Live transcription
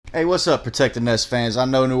Hey, what's up, Protect the Nest fans? I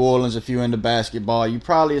know New Orleans, if you're into basketball, you're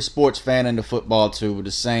probably a sports fan into football too, with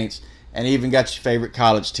the Saints, and even got your favorite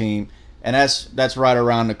college team. And that's right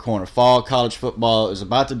around the corner. Fall college football is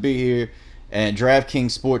about to be here, and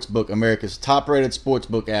DraftKings Sportsbook, America's top-rated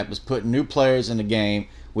sportsbook app, is putting new players in the game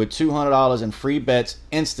with $200 in free bets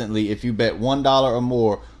instantly if you bet $1 or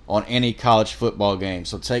more on any college football game.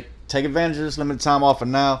 So take advantage of this limited time offer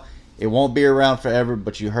now. It won't be around forever,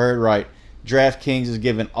 but you heard right. DraftKings is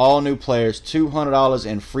giving all new players $200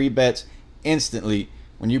 in free bets instantly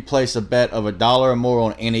when you place a bet of $1 or more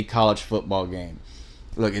on any college football game.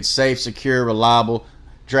 Look, it's safe, secure, reliable.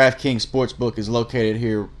 DraftKings Sportsbook is located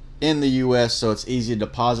here in the U.S., so it's easy to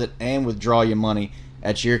deposit and withdraw your money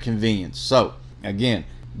at your convenience. So, again,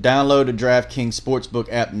 download the DraftKings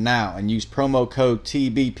Sportsbook app now and use promo code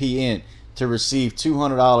TBPN to receive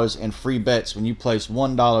 $200 in free bets when you place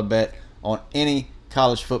 $1 bet on any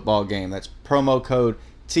college football game. That's promo code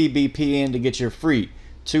TBPN to get your free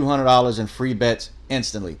 $200 in free bets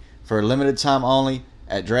instantly. For a limited time only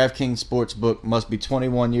at DraftKings Sportsbook. Must be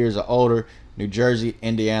 21 years or older. New Jersey,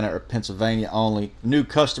 Indiana, or Pennsylvania only. New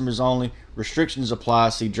customers only. Restrictions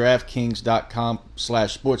apply. See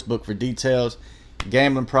DraftKings.com/sportsbook for details.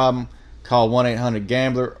 Gambling problem? Call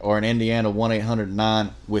 1-800-GAMBLER or in Indiana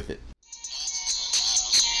 1-800-9-WITH-IT.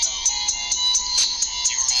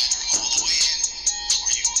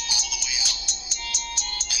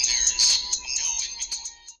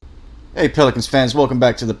 Hey Pelicans fans, welcome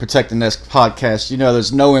back to the Protect the Nest podcast. You know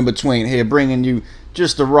there's no in between here, bringing you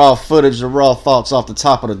just the raw footage, the raw thoughts off the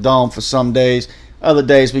top of the dome for some days. Other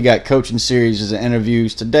days we got coaching series and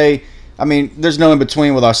interviews. Today, there's no in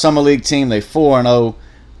between with our Summer League team. They 4-0.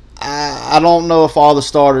 I don't know if all the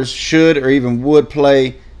starters should or even would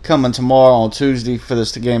play coming tomorrow on Tuesday for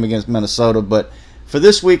this game against Minnesota. But for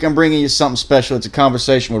this week, I'm bringing you something special. It's a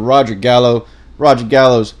conversation with Roger Gallo. Roger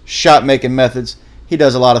Gallo's shot-making methods. He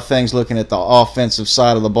does a lot of things looking at the offensive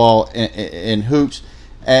side of the ball in hoops,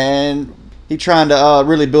 and he's trying to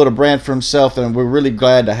really build a brand for himself, and we're really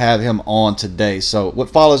glad to have him on today. So what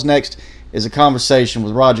follows next is a conversation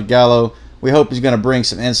with Roger Gallo. We hope he's going to bring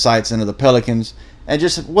some insights into the Pelicans and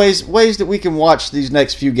just ways that we can watch these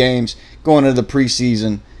next few games going into the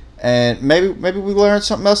preseason, and maybe we learn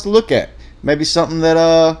something else to look at. Maybe something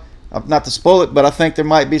that, not to spoil it, but I think there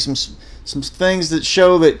might be some things that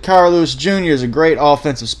show that Kira Lewis Jr. is a great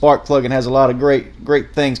offensive spark plug and has a lot of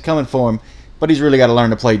great things coming for him, but he's really got to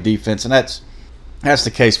learn to play defense, and that's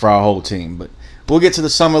the case for our whole team. But we'll get to the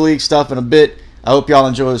Summer League stuff in a bit. I hope y'all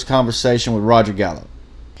enjoy this conversation with Roger Gallo.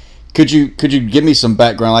 Could you give me some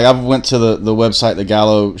background? Like, I went to the website, the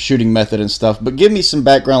Gallo shooting method and stuff, but give me some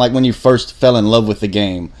background, like when you first fell in love with the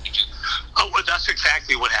game. Oh, well, that's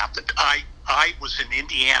exactly what happened. I was in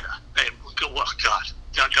Indiana, and oh, God,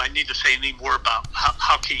 I need to say any more about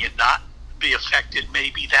how can you not be affected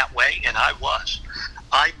maybe that way, and I was.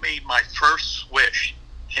 I made my first swish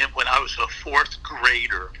when I was a fourth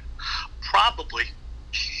grader, probably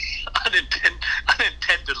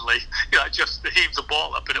unintentionally. I just heaved the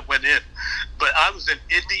ball up and it went in. But I was in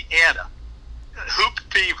Indiana, hoop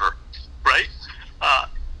fever, right?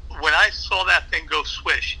 When I saw that thing go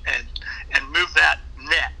swish and move that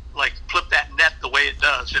net, like flip that net the way it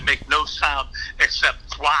does and make no sound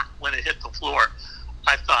except thwack when it hit the floor,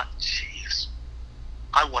 I thought, jeez,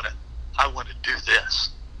 I want to do this.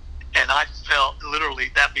 And I felt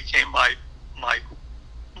literally that became my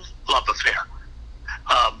love affair.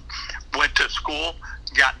 Went to school,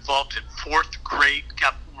 got involved in fourth grade,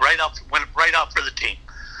 went right out for the team.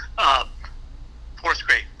 Fourth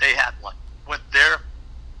grade, they had one. Went there,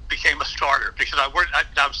 became a starter because I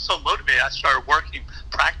was so motivated. I started working,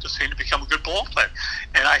 practicing to become a good ball player,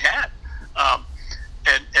 and I had.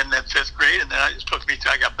 And then fifth grade, and then it took me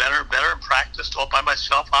till I got better and better and practiced all by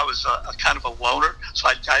myself. I was a kind of a loner, so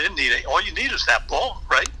I didn't need it. All you need is that ball,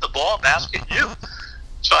 right? The ball, basket, you.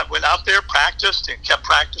 So I went out there, practiced, and kept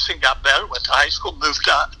practicing, got better, went to high school, moved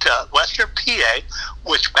on to Western PA,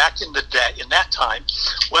 which back in that time,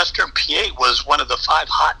 Western PA was one of the 5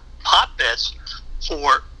 hotbeds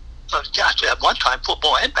for, at one time,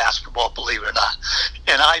 football and basketball, believe it or not.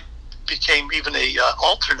 And I became even a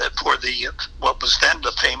alternate for what was then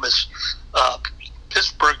the famous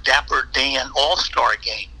Pittsburgh Dapper Dan All-Star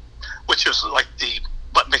game, which was like the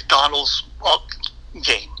McDonald's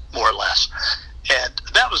game, more or less. And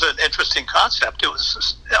that was an interesting concept.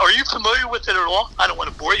 Are you familiar with it at all? I don't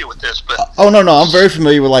want to bore you with this, but no, I'm very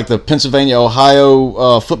familiar with like the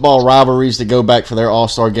Pennsylvania-Ohio football rivalries that go back for their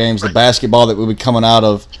All-Star games. Right. The basketball that would be coming out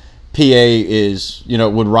of PA is,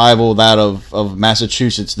 would rival that of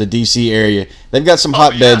Massachusetts, the DC area. They've got some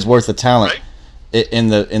hotbeds worth of talent in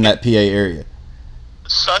that PA area.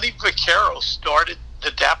 Sonny Vaccaro started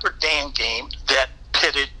the Dapper Dan game that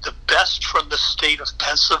pitted the best from the state of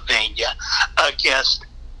Pennsylvania against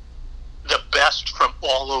the best from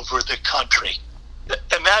all over the country.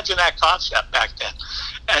 Imagine that concept back then.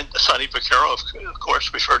 And Sonny Vaccaro, of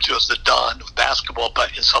course, referred to as the Don of basketball,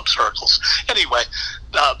 but in some circles. Anyway,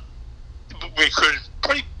 we recruited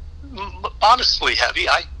pretty honestly heavy.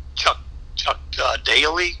 Chuck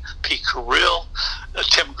Daly, Pete Carrill,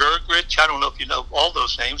 Tim Gergrich. I don't know if you know all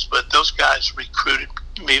those names, but those guys recruited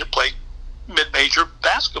me to play mid-major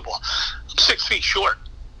basketball. I'm 6 feet short.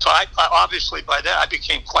 So I obviously by then I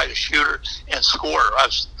became quite a shooter and scorer.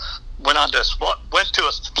 Went to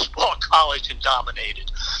a small college and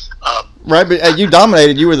dominated. Right, but you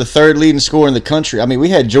dominated. You were the third leading scorer in the country. I mean, we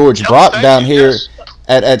had George Brock down here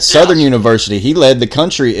at Southern University. He led the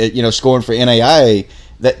country at, scoring for NAIA.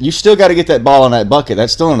 That you still got to get that ball in that bucket.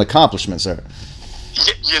 That's still an accomplishment, sir.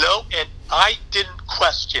 And I didn't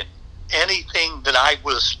question anything that I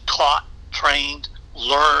was taught, trained,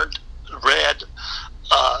 learned, read,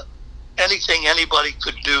 anything anybody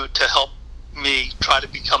could do to help me try to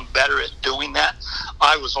become better at doing that.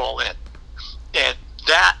 I was all in. And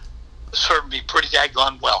that served me pretty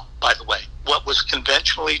daggone well, by the way. What was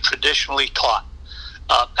conventionally, traditionally taught.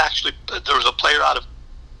 Actually, there was a player out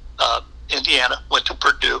of Indiana, went to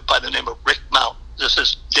Purdue by the name of Rick Mount. This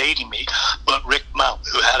is dating me, but Rick Mount,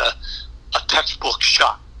 who had a textbook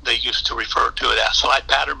shot, they used to refer to it as. So I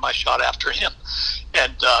patterned my shot after him,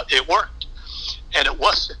 and it worked. And it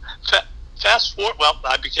wasn't. Fast forward, well,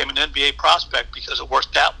 I became an NBA prospect because it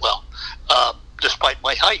worked that well, despite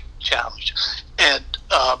my height challenge. And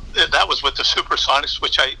that was with the Supersonics,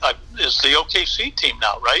 which is the OKC team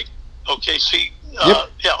now, right? OKC, yep.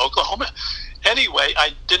 Yeah, Oklahoma. Anyway,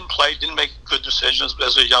 I didn't make good decisions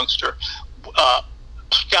as a youngster.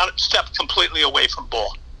 Stepped completely away from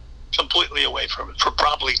ball. Completely away from it for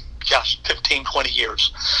probably, 15, 20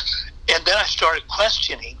 years. And then I started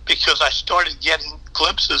questioning because I started getting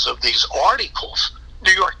glimpses of these articles,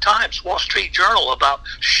 New York Times, Wall Street Journal, about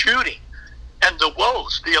shooting and the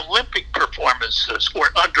woes, the Olympic performances or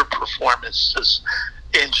underperformances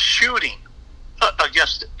in shooting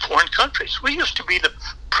against foreign countries. We used to be the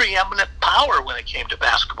preeminent power when it came to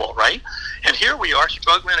basketball, right? And here we are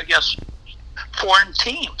struggling against foreign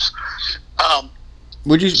teams.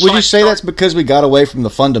 Would you say that's because we got away from the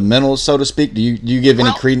fundamentals, so to speak? Do you give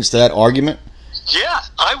any credence to that argument? Yeah,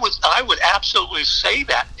 I would absolutely say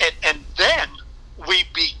that. And then we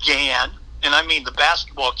began, and I mean the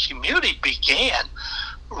basketball community began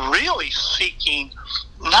really seeking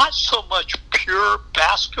not so much pure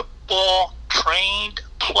basketball trained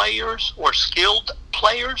players or skilled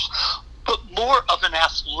players, but more of an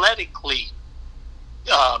athletically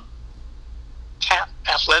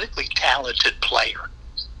talented player.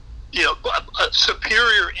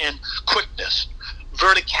 Superior in quickness,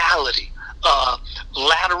 verticality,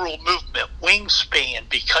 lateral movement, wingspan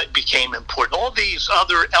became important. All these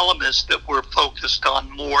other elements that were focused on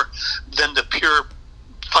more than the pure,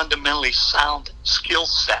 fundamentally sound skill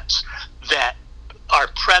sets that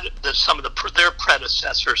some of their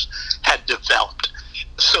predecessors had developed.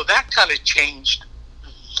 So that kind of changed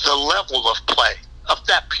the level of play of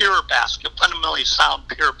that pure basket, fundamentally sound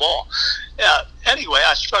pure ball. Anyway,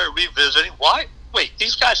 I started revisiting why. Wait,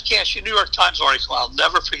 these guys can't shoot. New York Times article, I'll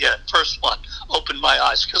never forget it. First one opened my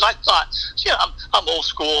eyes because I thought, I'm old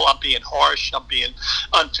school. I'm being harsh. I'm being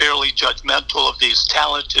unfairly judgmental of these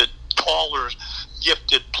talented, taller,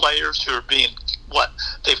 gifted players who are being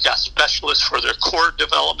they've got specialists for their core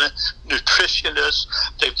development, nutritionists.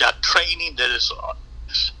 They've got training that is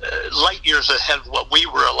light years ahead of what we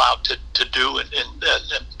were allowed to do and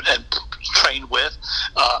train with.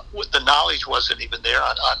 The knowledge wasn't even there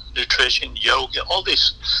on nutrition, yoga, all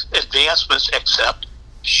these advancements, except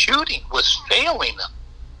shooting was failing them.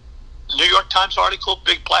 New York Times article,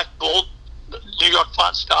 big black bold, New York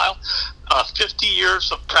font style, 50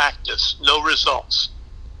 years of practice, no results.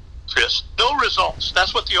 Chris, no results.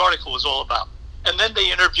 That's what the article was all about. And then they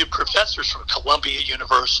interviewed professors from Columbia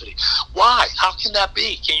University. Why? How can that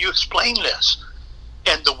be? Can you explain this?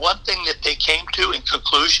 And the one thing that they came to in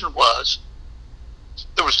conclusion was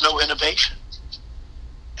there was no innovation.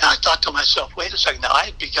 And I thought to myself, wait a second, now I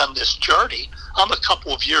had begun this journey. I'm a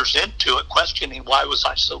couple of years into it, questioning why was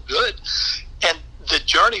I so good. And the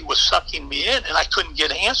journey was sucking me in, and I couldn't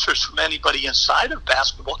get answers from anybody inside of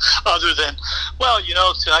basketball other than,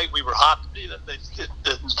 tonight we were hot. The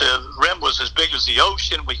rim was as big as the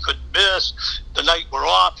ocean. We couldn't miss. The night we're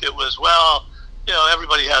off, it was,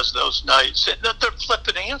 everybody has those nights. And they're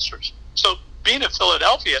flipping answers. So being in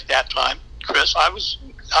Philadelphia at that time, Chris, I was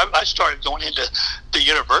I started going into the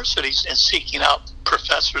universities and seeking out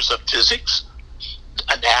professors of physics,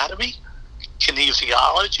 anatomy,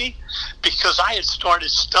 kinesiology, because I had started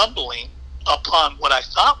stumbling upon what I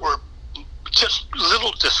thought were just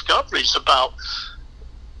little discoveries about,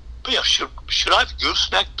 should I have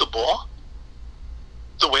goosenecked the ball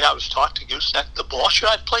the way I was taught to gooseneck the ball? Should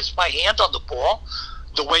I have placed my hand on the ball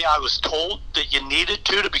the way I was told that you needed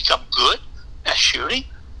to become good at shooting?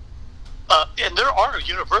 And there are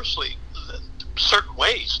universally certain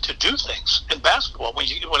ways to do things in basketball when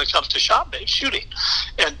it comes to shooting,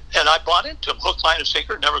 and I bought into them, hook, line, and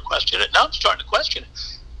sinker, never questioned it. Now I'm starting to question it,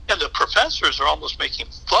 and the professors are almost making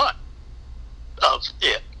fun of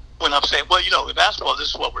it when I'm saying, well, in basketball, this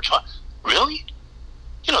is what we're taught. Really?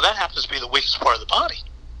 That happens to be the weakest part of the body,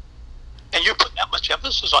 and you're putting that much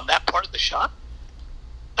emphasis on that part of the shot?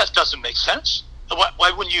 That doesn't make sense.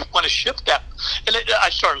 Why wouldn't you want to shift that? And I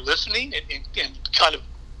started listening and kind of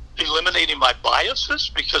eliminating my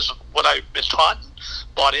biases because of what I've been taught and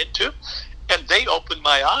bought into, and they opened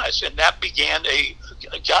my eyes, and that began a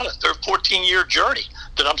 14-year journey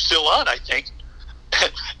that I'm still on, I think.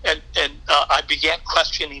 And I began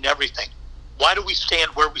questioning everything. Why do we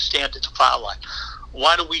stand where we stand at the foul line?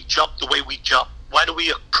 Why do we jump the way we jump? Why do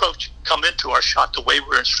we come into our shot the way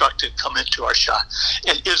we're instructed to come into our shot?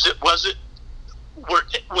 And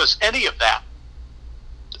was any of that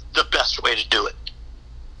the best way to do it?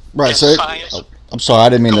 Right. So I'm sorry, I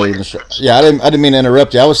didn't mean to. I didn't mean to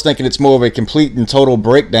interrupt you. I was thinking it's more of a complete and total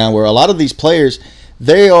breakdown where a lot of these players,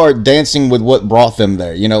 they are dancing with what brought them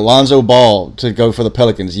there. Lonzo Ball to go for the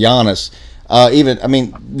Pelicans, Giannis.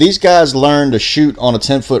 These guys learn to shoot on a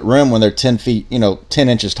 10-foot rim when they're 10 feet, 10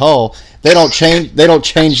 inches tall. They don't change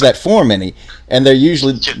that form any, and they're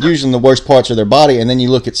usually using the worst parts of their body. And then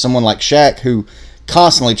you look at someone like Shaq, who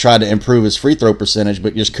constantly tried to improve his free throw percentage,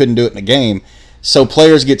 but just couldn't do it in a game. So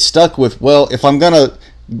players get stuck with, well, if I'm going to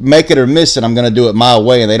make it or miss it, I'm going to do it my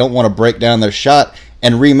way, and they don't want to break down their shot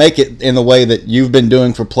and remake it in the way that you've been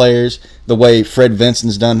doing for players, the way Fred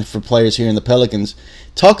Vinson's done for players here in the Pelicans.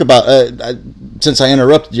 Talk about, since I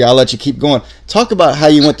interrupted you, I'll let you keep going. Talk about how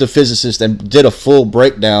you went to physicists and did a full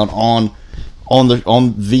breakdown on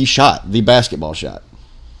the shot, the basketball shot.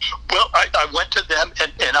 Well, I went to them,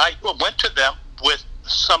 and I went to them with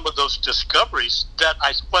some of those discoveries that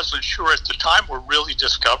I wasn't sure at the time were really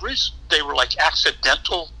discoveries. They were like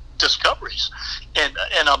accidental discoveries, and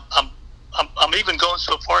I'm even going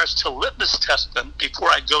so far as to litmus test them before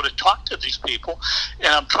I go to talk to these people, and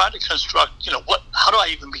I'm trying to construct, how do I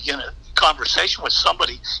even begin a conversation with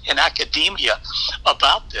somebody in academia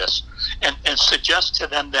about this, and suggest to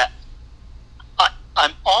them that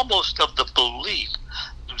I'm almost of the belief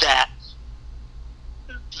that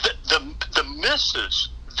the misses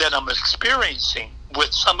that I'm experiencing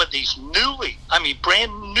with some of these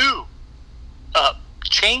brand new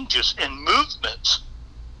changes in movements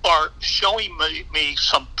are showing me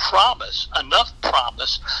some promise, enough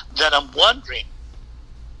promise, that I'm wondering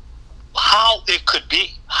how it could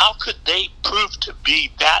be. How could they prove to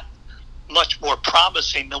be that much more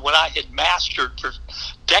promising than what I had mastered for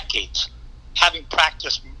decades, having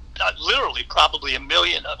practiced literally probably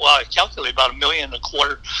I calculate about 1.25 million,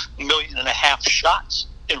 1.5 million shots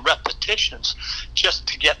in repetitions just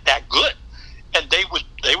to get that good. And they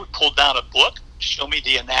would pull down a book, show me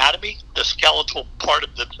the anatomy, the skeletal part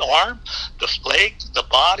of the arm, the leg, the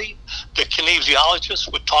body. The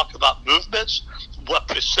kinesiologist would talk about movements, what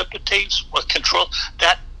precipitates, what controls.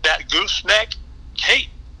 That gooseneck, hey,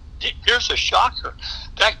 here's a shocker.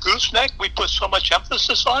 That gooseneck we put so much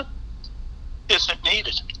emphasis on isn't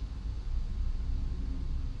needed.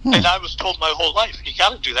 And I was told my whole life, you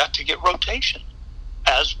got to do that to get rotation,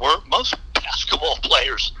 as were most basketball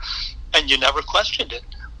players. And you never questioned it.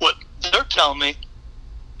 What they're telling me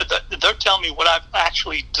what I've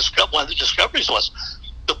actually discovered. One of the discoveries was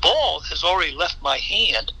the ball has already left my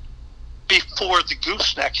hand before the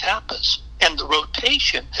gooseneck happens, and the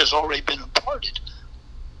rotation has already been imparted.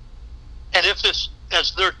 And if it's,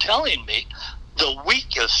 as they're telling me, the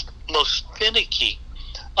weakest, most finicky,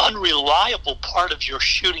 unreliable part of your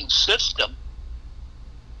shooting system,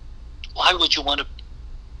 why would you want to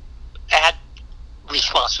add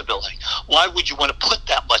responsibility? Why would you want to put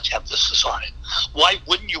that much emphasis on it? Why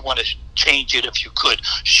wouldn't you want to change it if you could,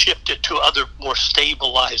 shift it to other more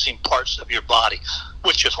stabilizing parts of your body,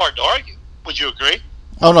 which is hard to argue. Would you agree?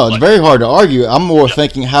 Oh no, it's very hard to argue. I'm more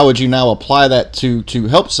thinking, how would you now apply that to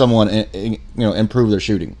help someone improve their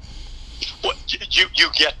shooting? Well, you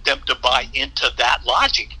get them to buy into that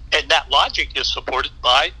logic, and that logic is supported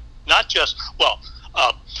by not just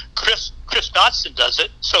Chris Dodson does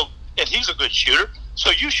it, so, and he's a good shooter,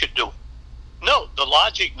 so you should do it. No, the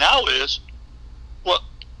logic now is, well,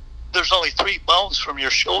 there's only 3 bones from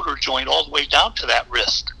your shoulder joint all the way down to that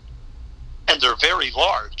wrist. And they're very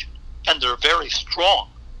large, and they're very strong.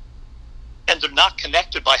 And they're not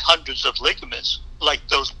connected by hundreds of ligaments like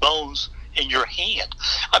those bones in your hand.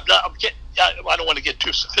 I don't want to get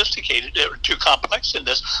too sophisticated or too complex in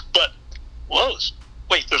this, but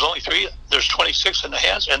wait, there's only 3. There's 26 in the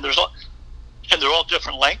hands, and they're all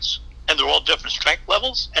different lengths, and they're all different strength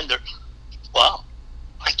levels, and wow.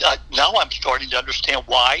 Now I'm starting to understand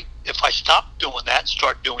why, if I stop doing that and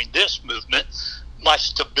start doing this movement, my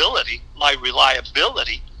stability, my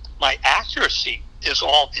reliability, my accuracy is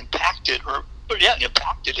all impacted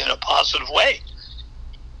impacted in a positive way.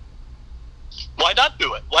 Why not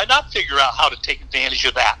do it? Why not figure out how to take advantage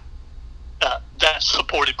of that? That's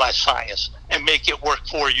supported by science and make it work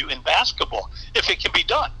for you in basketball if it can be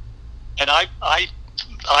done. And I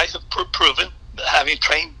have proven, having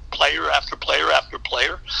trained player after player after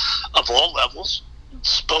player of all levels,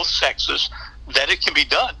 both sexes, that it can be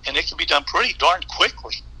done, and it can be done pretty darn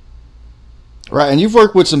quickly. Right, and you've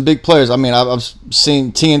worked with some big players. I mean, I've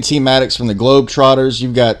seen TNT Maddox from the Globetrotters.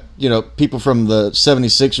 You've got, people from the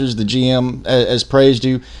 76ers, the GM has praised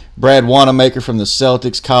you. Brad Wanamaker from the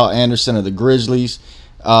Celtics, Kyle Anderson of the Grizzlies.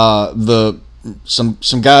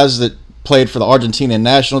 Some guys that played for the Argentinian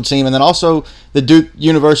national team, and then also the Duke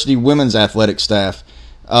University women's athletic staff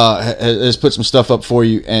has put some stuff up for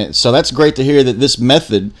you. And so that's great to hear that this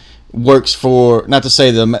method works for, not to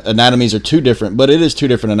say the anatomies are too different, but it is 2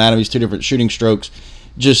 different anatomies, 2 different shooting strokes.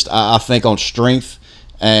 Just, I think, on strength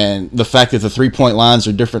and the fact that the 3-point lines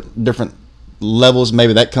are different levels,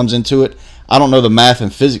 maybe that comes into it. I don't know the math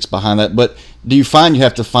and physics behind that, but do you find you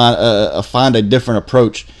have to find a different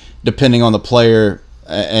approach depending on the player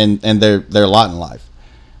and their lot in life?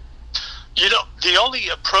 The only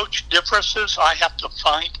approach differences I have to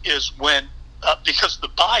find is when, because the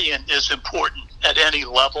buy-in is important at any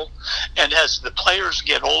level, and as the players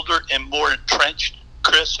get older and more entrenched,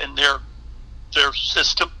 Chris, in their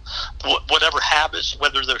system, whatever habits,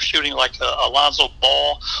 whether they're shooting like a Alonzo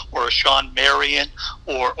Ball or a Sean Marion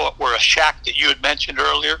or a Shaq that you had mentioned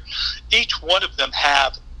earlier, each one of them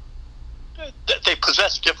they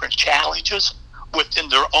possess different challenges within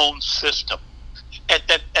their own system.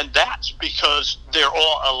 And that's because they're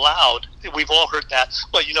all allowed. We've all heard that.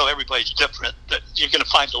 Well, everybody's different. That you're going to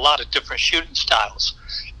find a lot of different shooting styles.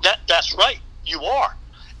 That's right. You are.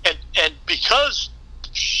 And because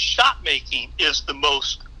shot making is the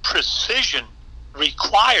most precision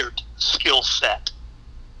required skill set,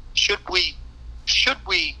 should we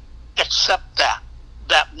accept that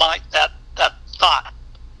thought,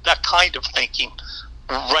 that kind of thinking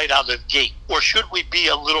right out of the gate, or should we be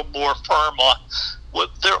a little more firm on? Well,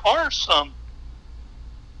 there are some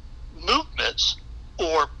movements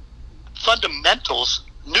or fundamentals,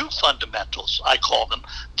 new fundamentals, I call them,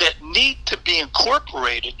 that need to be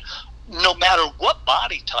incorporated no matter what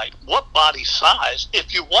body type, what body size,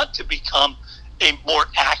 if you want to become a more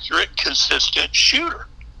accurate, consistent shooter.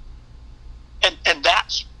 And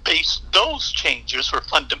that's based, those changes or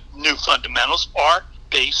new fundamentals are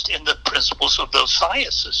based in the principles of those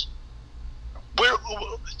sciences.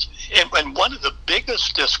 And one of the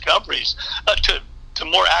biggest discoveries, to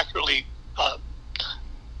more accurately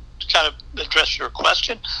kind of address your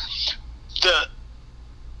question,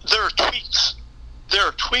 there are tweaks. There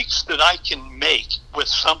are tweaks that I can make with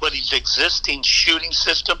somebody's existing shooting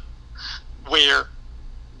system where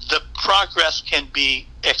the progress can be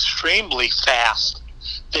extremely fast.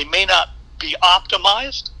 They may not be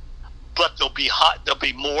optimized, but they'll be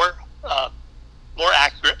more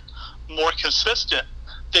accurate, more consistent.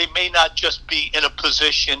 They may not just be in a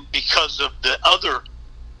position because of the other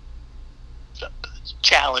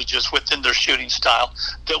challenges within their shooting style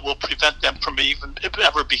that will prevent them from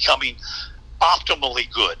ever becoming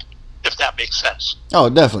optimally good, if that makes sense. Oh,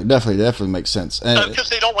 definitely makes sense. Because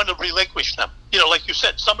they don't want to relinquish them. Like you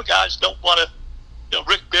said, some guys don't want to.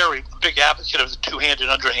 Rick Barry, a big advocate of the two-handed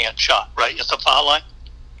underhand shot, right? It's a foul line.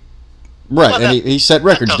 Right, well, and he set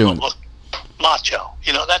records doing it. Macho,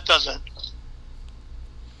 that doesn't.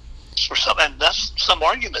 And that's some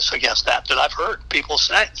arguments against that I've heard people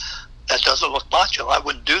say that doesn't look macho. I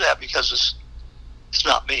wouldn't do that because it's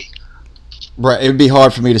not me. Right, it would be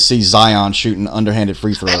hard for me to see Zion shooting underhanded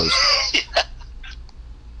free throws. Yeah.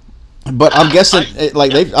 But I'm guessing,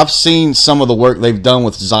 I've seen some of the work they've done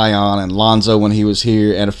with Zion and Lonzo when he was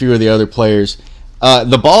here, and a few of the other players.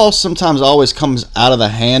 The ball sometimes always comes out of the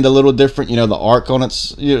hand a little different. The arc on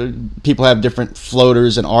it. People have different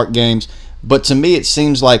floaters and arc games. But to me, it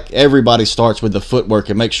seems like everybody starts with the footwork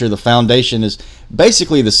and make sure the foundation is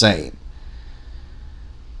basically the same.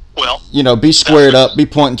 Well, be squared up, be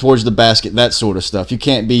pointing towards the basket, that sort of stuff. You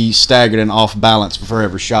can't be staggered and off balance for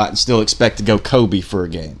every shot and still expect to go Kobe for a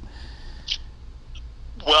game.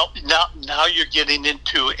 Well, now you're getting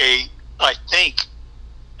into I think,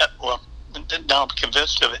 well, now I'm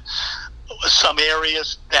convinced of it, some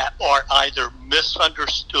areas that are either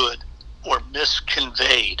misunderstood or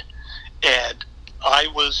misconveyed. And I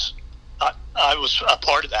was a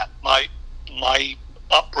part of that. My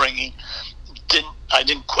upbringing, I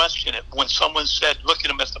didn't question it. When someone said, look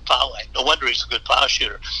at him at the foul line, no wonder he's a good foul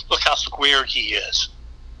shooter. Look how square he is.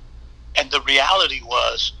 And the reality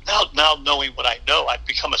was, now knowing what I know, I've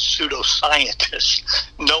become a pseudoscientist.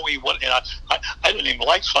 Knowing what, and I didn't even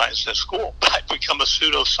like science in school, but I've become a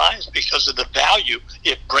pseudoscience because of the value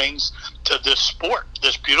it brings to this sport,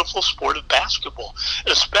 this beautiful sport of basketball.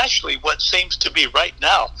 Especially what seems to be right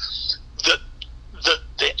now,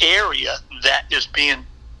 the area that is being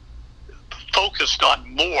focused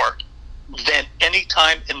on more than any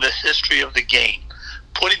time in the history of the game.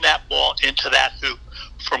 Putting that ball into that hoop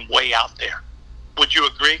from way out there. Would you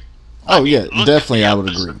agree? Oh, yeah, definitely I would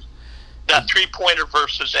agree. That three-pointer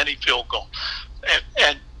versus any field goal.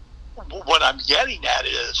 And what I'm getting at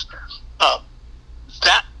is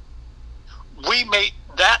that we made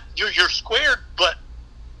that, you're squared, but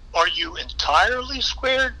are you entirely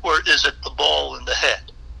squared, or is it the ball in the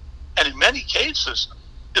head? And in many cases,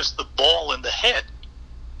 it's the ball in the head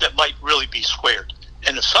that might really be squared.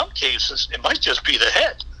 And in some cases, it might just be the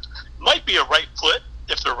head. It might be a right foot,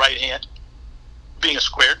 if they're right hand, being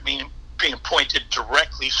squared, meaning being pointed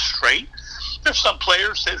directly straight. There's some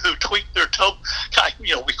players who tweak their toe,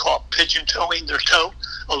 we call it pigeon toeing their toe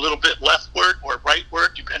a little bit leftward or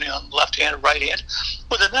rightward, depending on left hand or right hand.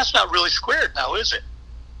 Well, then that's not really squared now, is it?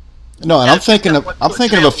 No, and I'm thinking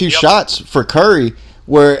of a few shots for Curry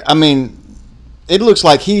where, it looks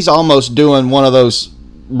like he's almost doing one of those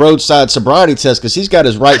roadside sobriety tests because he's got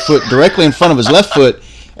his right foot directly in front of his left foot,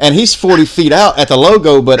 and he's 40 feet out at the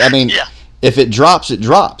logo, but if it drops, it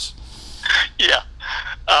drops. Yeah.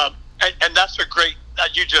 And that's a great,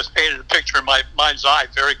 you just painted a picture in my mind's eye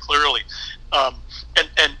very clearly. And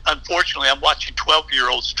unfortunately, I'm watching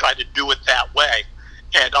 12-year-olds try to do it that way.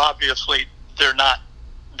 And obviously,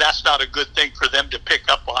 that's not a good thing for them to pick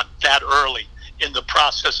up on that early in the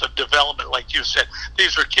process of development. Like you said,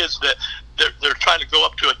 these are kids that they're trying to go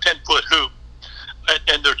up to a 10-foot hoop,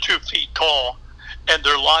 and they're 2 feet tall, and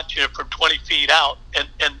they're launching it from 20 feet out, and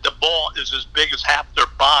the ball is as big as half their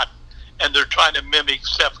body. And they're trying to mimic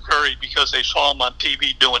Steph Curry because they saw him on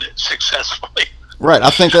TV doing it successfully. Right.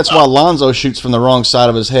 I think that's why Lonzo shoots from the wrong side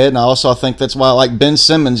of his head, and I also think that's why, like Ben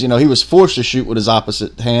Simmons, he was forced to shoot with his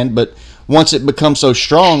opposite hand, but once it becomes so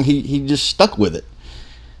strong, he just stuck with it.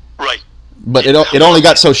 Right. But it only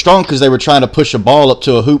got so strong because they were trying to push a ball up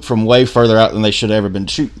to a hoop from way further out than they should have ever been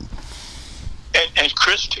shooting. And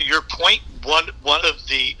Chris, to your point, one of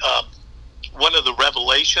the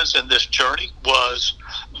revelations in this journey was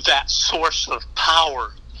that source of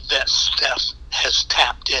power that Steph has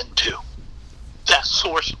tapped into. That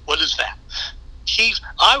source, what is that?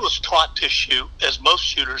 I was taught to shoot, as most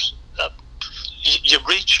shooters, you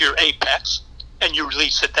reach your apex and you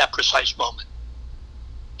release at that precise moment.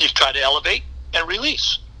 You try to elevate and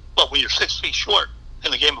release. Well, when you're 6 feet short in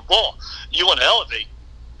the game of ball, you want to elevate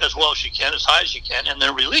as well as you can, as high as you can, and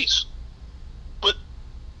then release. But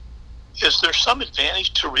is there some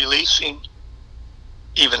advantage to releasing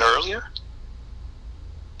even earlier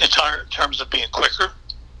in terms of being quicker?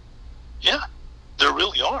 Yeah, there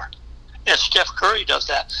really are. And Steph Curry does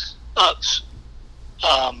that.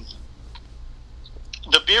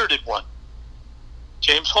 The bearded one,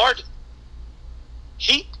 James Harden,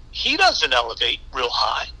 he doesn't elevate real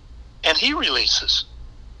high, and he releases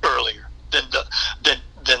earlier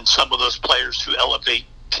than some of those players who elevate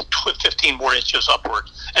 15 more inches upward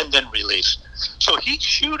and then release. So he's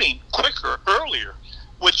shooting quicker earlier,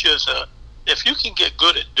 which is if you can get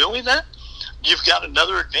good at doing that, you've got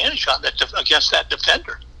another advantage on that against that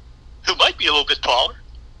defender, who might be a little bit taller,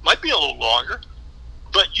 might be a little longer,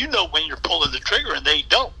 but when you're pulling the trigger and they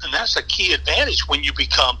don't, and that's a key advantage when you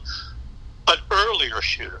become an earlier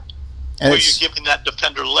shooter, where you're giving that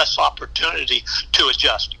defender less opportunity to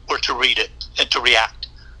adjust or to read it and to react.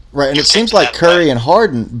 Right, and it seems like Curry and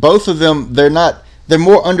Harden, both of them, they're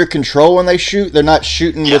more under control when they shoot. They're not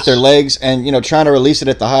shooting with their legs and trying to release it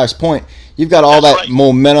at the highest point. You've got all that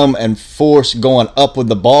momentum and force going up with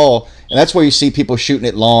the ball, and that's where you see people shooting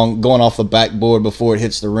it long, going off the backboard before it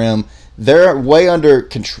hits the rim. They're way under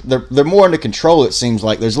control. They're more under control. It seems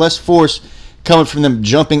like there's less force coming from them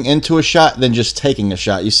jumping into a shot than just taking a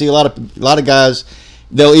shot. You see a lot of guys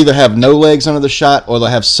they'll either have no legs under the shot or they'll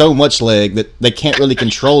have so much leg that they can't really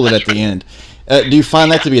control it at the end. Do you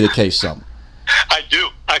find that to be the case some? I do.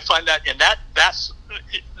 I find that, and that's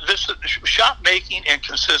this shot making and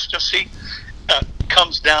consistency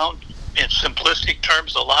comes down in simplistic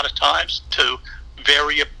terms a lot of times to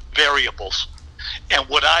variables. And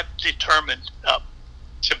what I've determined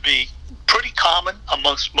to be pretty common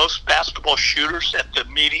amongst most basketball shooters at the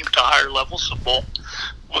medium to higher levels of both,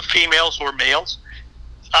 with females or males,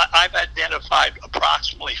 I've identified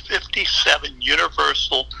approximately 57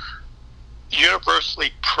 universally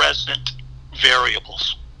present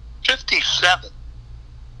variables. 57.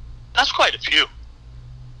 That's quite a few.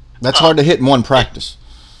 That's hard to hit in one practice.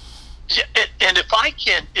 Yeah, and if I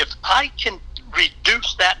can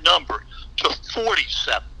reduce that number to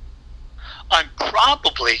 47, I'm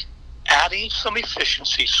probably adding some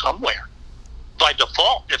efficiency somewhere. By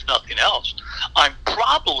default, if nothing else, I'm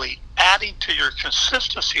probably adding to your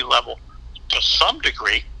consistency level to some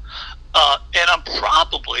degree, and I'm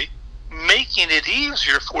probably making it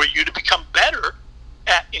easier for you to become better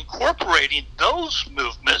at incorporating those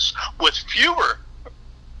movements with fewer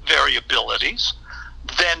variabilities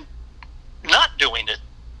than not doing it.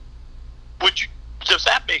 Does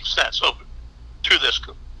that make sense to this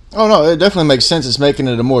group? Oh, no, it definitely makes sense. It's making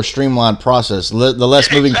it a more streamlined process. The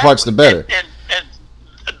less moving parts, the better. And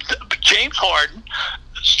James Harden,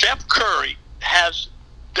 Steph Curry has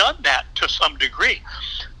done that to some degree.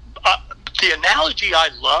 The analogy I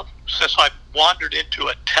love, since I wandered into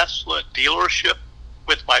a Tesla dealership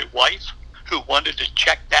with my wife who wanted to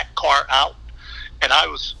check that car out, and I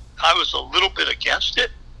was a little bit against it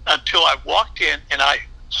until I walked in and I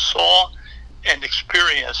saw and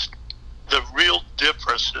experienced the real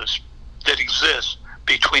differences that exist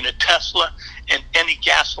between a Tesla and any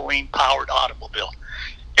gasoline-powered automobile.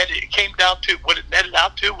 And it came down to, what it netted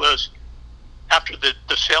out to was, after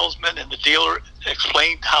the salesman and the dealer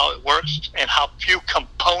explained how it works and how few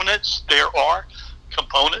components there are,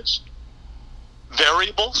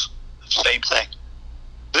 variables, same thing.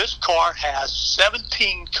 This car has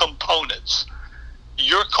 17 components.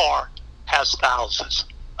 Your car has thousands.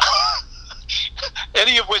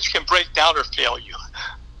 Any of which can break down or fail you.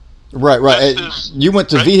 Right. You went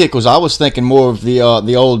to vehicles. I was thinking more of the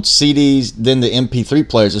old CDs than the MP3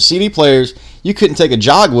 players. The CD players, you couldn't take a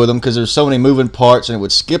jog with them because there's so many moving parts and it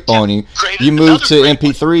would skip on you. You moved to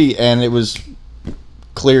MP3 and it was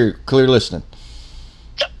clear listening.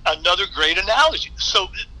 Another great analogy. So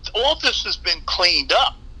all this has been cleaned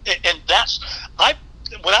up, and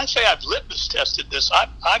when I say I've litmus tested this,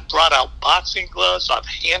 I've brought out boxing gloves, I've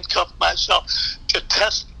handcuffed myself to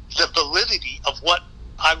test the validity of what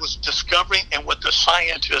I was discovering and what the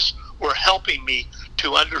scientists were helping me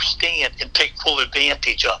to understand and take full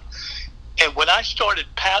advantage of. And when I started,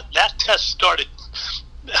 that test started,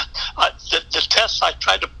 the test I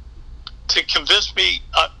tried to convince me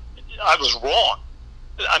I was wrong.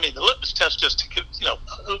 I mean, the litmus test just,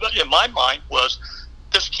 in my mind was,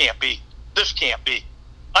 this can't be.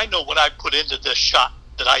 I know what I put into this shot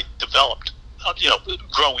that I developed,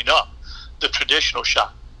 growing up, the traditional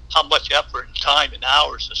shot, how much effort and time and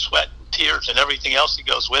hours and sweat and tears and everything else that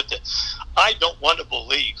goes with it. I don't want to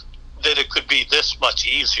believe that it could be this much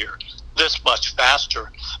easier, this much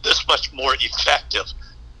faster, this much more effective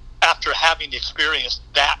after having experienced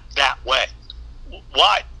that way.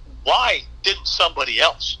 Why didn't somebody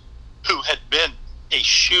else who had been a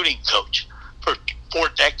shooting coach for 4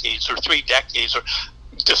 decades or 3 decades or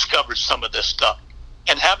discovered some of this stuff?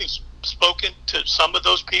 And having spoken to some of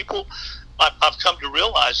those people, I've come to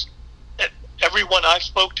realize that everyone I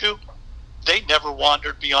spoke to, they never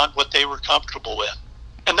wandered beyond what they were comfortable with.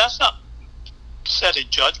 And that's not said in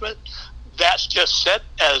judgment. That's just said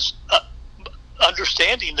as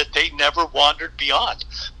understanding that they never wandered beyond.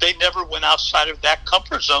 They never went outside of that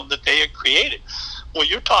comfort zone that they had created. Well,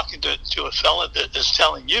 you're talking to a fella that is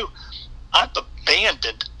telling you, I've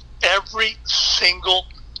abandoned every single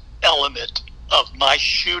element of my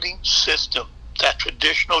shooting system, that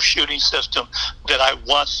traditional shooting system that I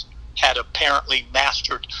once had apparently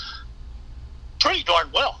mastered pretty darn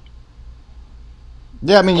well.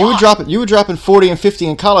 Yeah, I mean, you were dropping 40 and 50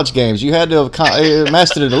 in college games. You had to have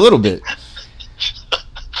mastered it a little bit.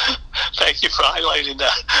 Thank you for highlighting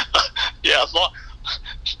that. Yeah,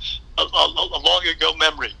 a long ago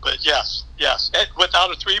memory, but yes, and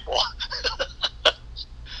without a 3-ball,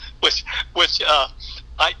 which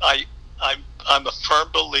I'm a firm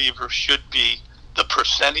believer should be the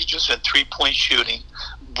percentages in 3-point shooting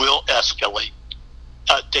will escalate.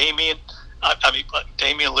 Damian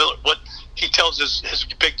Lillard, what he tells his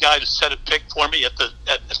big guy to set a pick for me at the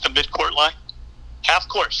midcourt line, half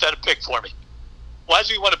court, set a pick for me. Why does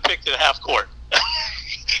he want to pick the half court?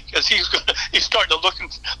 Because he's starting to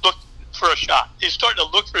look for a shot. He's starting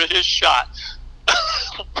to look for his shot.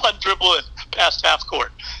 One dribble and past half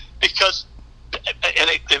court. Because, and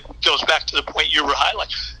it goes back to the point you were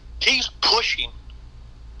highlighting. He's pushing.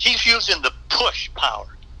 He's using the push power,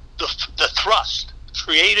 the thrust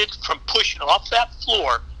created from pushing off that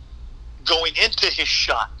floor, going into his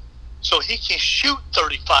shot. So he can shoot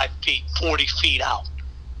 35 feet, 40 feet out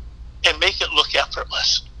and make it look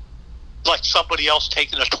effortless, like somebody else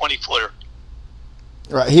taking a 20-footer.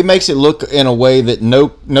 Right, he makes it look in a way that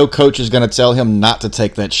no coach is going to tell him not to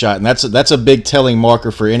take that shot, and that's a big telling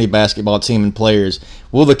marker for any basketball team and players.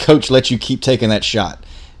 Will the coach let you keep taking that shot?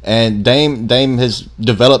 And Dame has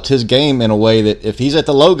developed his game in a way that if he's at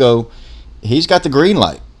the logo, he's got the green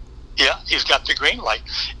light. Yeah, he's got the green light.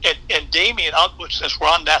 And Damian, since we're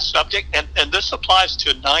on that subject, and this applies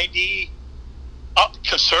to 90,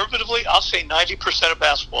 conservatively, I'll say 90% of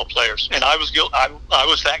basketball players. And I was I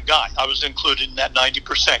was that guy. I was included in that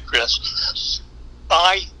 90%, Chris.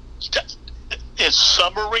 In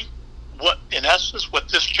summary, in essence, what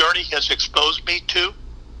this journey has exposed me to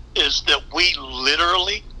is that we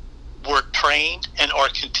literally were trained and are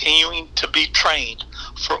continuing to be trained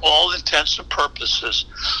for all intents and purposes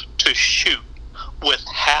to shoot with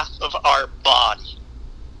half of our body.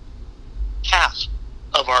 Half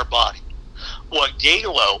of our body. What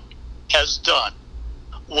Galo has done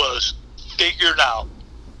was figured out,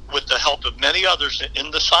 with the help of many others in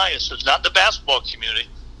the sciences, not the basketball community.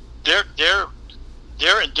 They're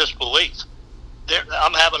in disbelief. Very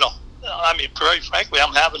frankly,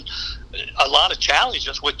 I'm having a lot of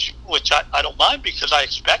challenges, which I don't mind, because I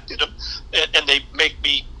expected them, and they make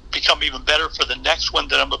me become even better for the next one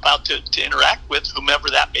that I'm about to interact with, whomever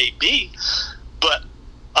that may be. But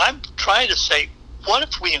I'm trying to say, what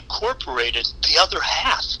if we incorporated the other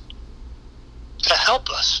half to help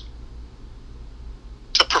us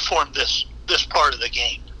to perform this part of the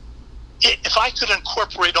game? If I could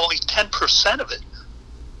incorporate only 10% of it,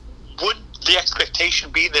 wouldn't the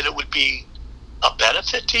expectation be that it would be a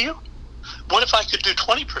benefit to you? What if I could do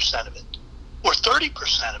 20% of it or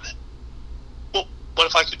 30% of it? Well, what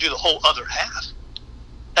if I could do the whole other half?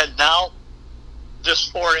 And now, this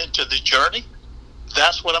far into the journey,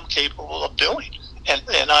 that's what I'm capable of doing.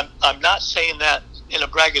 And I'm not saying that in a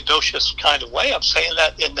braggadocious kind of way. I'm saying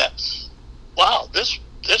that in that, wow, this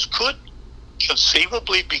could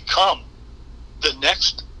conceivably become the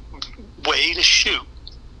next way to shoot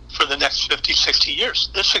for the next 50, 60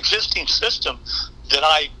 years. This existing system that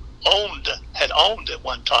I had owned at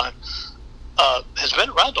one time, has been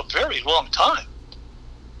around a very long time.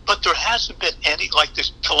 But there hasn't been any, like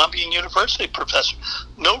this Columbian University professor,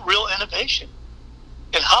 no real innovation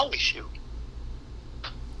in how we shoot.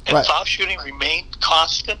 And right. Foul shooting remained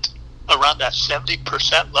constant around that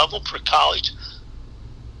 70% level for college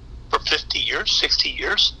for 50 years, 60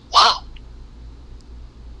 years. Wow.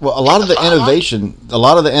 Well, a lot of the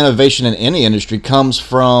innovation in any industry comes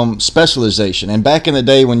from specialization. And back in the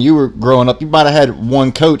day when you were growing up, you might have had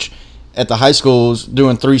one coach at the high schools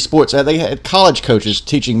doing 3 sports. They had college coaches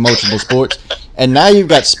teaching multiple sports. And now you've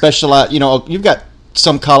got specialized, you've got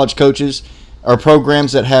some college coaches or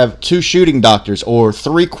programs that have 2 shooting doctors or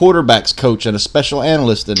 3 quarterbacks coach and a special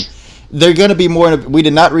analyst. And they're going to be more. We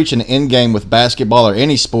did not reach an end game with basketball or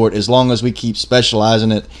any sport as long as we keep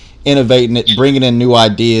specializing it, innovating it, bringing in new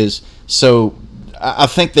ideas. So I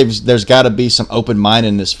think there's got to be some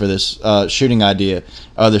open-mindedness for this shooting idea,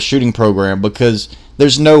 the shooting program, because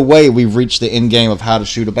there's no way we've reached the end game of how to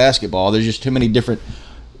shoot a basketball. There's just too many different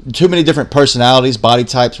personalities, body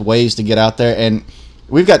types, ways to get out there, and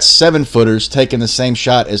we've got 7-footers taking the same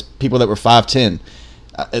shot as people that were 5'10".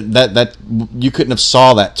 That you couldn't have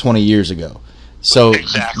saw that 20 years ago. So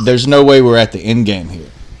exactly. There's no way we're at the end game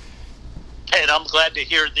here. And I'm glad to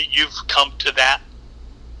hear that you've come to that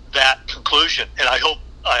conclusion. And I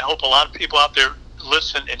hope a lot of people out there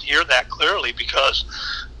listen and hear that clearly, because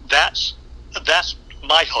that's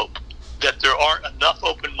my hope, that there are enough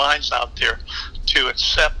open minds out there to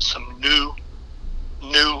accept some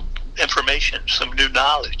new information, some new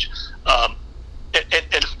knowledge, and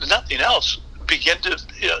if nothing else, begin to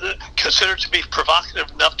consider to be provocative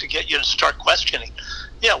enough to get you to start questioning.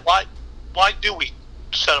 Yeah, why do we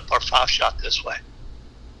set up our foul shot this way?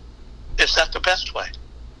 Is that the best way?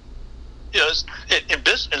 In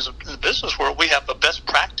the business world, we have a best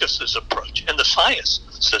practices approach. In the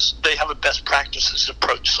sciences, they have a best practices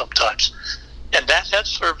approach sometimes, and that has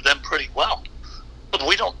served them pretty well. But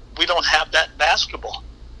we don't have that in basketball,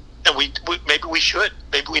 and we maybe we should.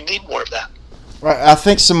 Maybe we need more of that. Right. I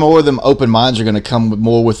think some more of them open minds are going to come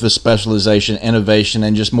more with the specialization, innovation,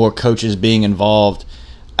 and just more coaches being involved.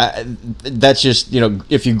 That's just,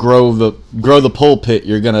 if you grow the pulpit,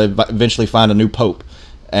 you're going to eventually find a new pope,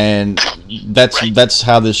 and that's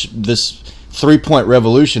how this 3-point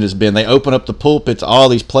revolution has been. They open up the pulpit to all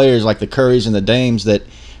these players like the Currys and the Dames that,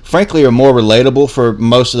 frankly, are more relatable for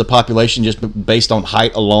most of the population just based on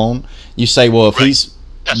height alone. You say, well, if he's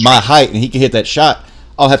my height and he can hit that shot,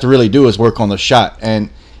 all I have to really do is work on the shot. And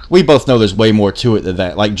we both know there's way more to it than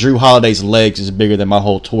that. Like, Drew Holiday's legs is bigger than my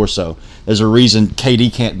whole torso. There's a reason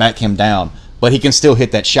KD can't back him down, but he can still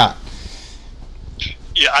hit that shot.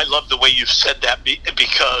 Yeah, I love the way you said that,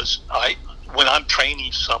 because when I'm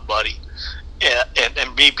training somebody,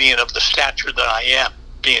 and me being of the stature that I am,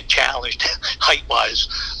 being challenged height-wise,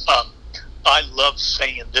 I love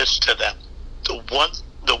saying this to them.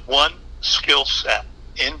 The one skill set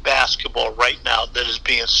in basketball right now that is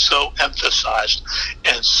being so emphasized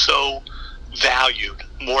and so valued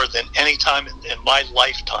more than any time in my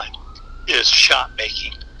lifetime is shot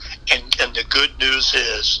making. And the good news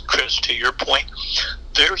is, Chris, to your point,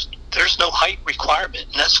 there's no height requirement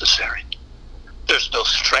necessary. There's no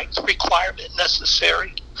strength requirement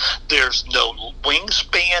necessary. There's no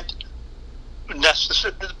wingspan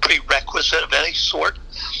necessary, prerequisite of any sort.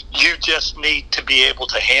 You just need to be able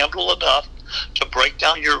to handle enough to break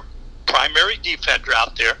down your primary defender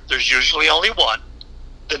out there. There's usually only one.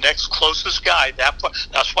 The next closest guy.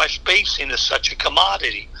 That's why spacing is such a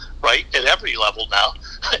commodity, right? At every level now.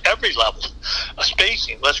 Every level.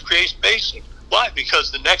 Spacing. Let's create spacing. Why?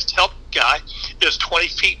 Because the next help guy is 20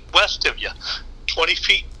 feet west of you, 20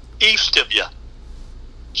 feet east of you.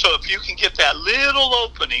 So if you can get that little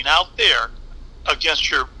opening out there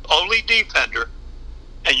against your only defender,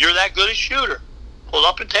 and you're that good a shooter, pull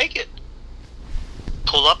up and take it.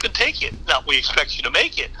 Pull up and take it. Now, we expect you to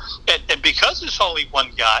make it. And because it's only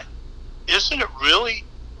one guy, isn't it really,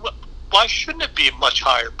 why shouldn't it be a much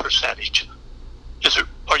higher percentage?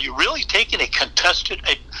 Are you really taking a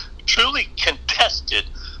truly contested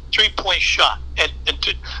 3-point shot? And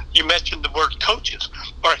you mentioned the word coaches.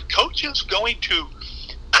 Are coaches going to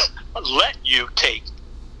let you take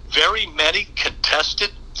very many contested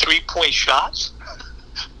 3-point shots?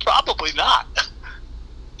 Probably not.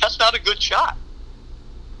 That's not a good shot.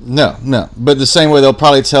 No. But the same way they'll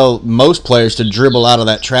probably tell most players to dribble out of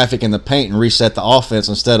that traffic in the paint and reset the offense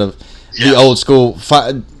instead of the old school.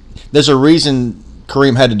 There's a reason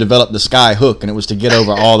Kareem had to develop the sky hook, and it was to get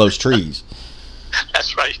over all those trees.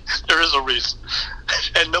 That's right. There is a reason.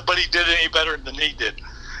 And nobody did it any better than he did.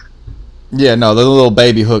 Yeah, no, the little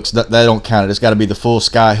baby hooks, that don't count. It's got to be the full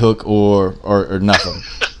sky hook or nothing.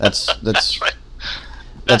 That's right.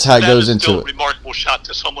 That's how it goes into still it. A remarkable shot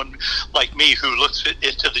to someone like me who looks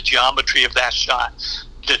into the geometry of that shot,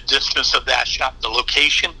 the distance of that shot, the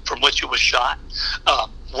location from which it was shot.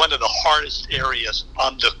 One of the hardest areas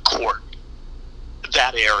on the court,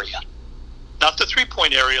 that area. Not the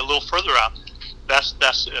 3-point area, a little further out. That's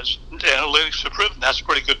as analytics have proven, that's a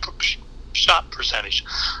pretty good shot percentage.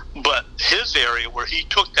 But his area where he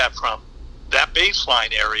took that from, that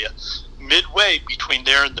baseline area, midway between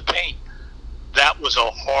there and the paint, that was a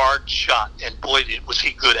hard shot, and boy, was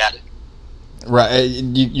he good at it. Right.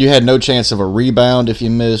 You had no chance of a rebound if you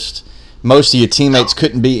missed. Most of your teammates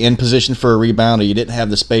couldn't be in position for a rebound, or you didn't have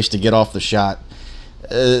the space to get off the shot.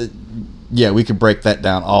 Yeah, we could break that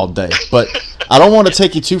down all day. But I don't want to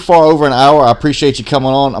take you too far over an hour. I appreciate you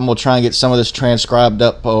coming on. I'm going to try and get some of this transcribed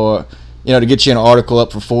up, or to get you an article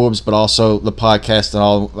up for Forbes, but also the podcast and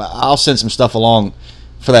all. I'll send some stuff along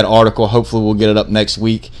for that article. Hopefully we'll get it up next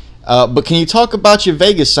week. But can you talk about your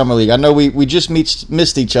Vegas Summer League? I know we just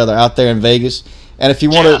missed each other out there in Vegas. And if you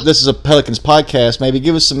want to, this is a Pelicans podcast, maybe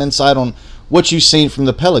give us some insight on what you've seen from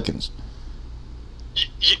the Pelicans.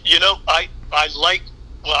 I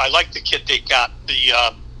like the kid they got, the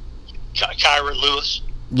Kyra Lewis.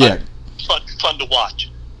 Yeah. Fun to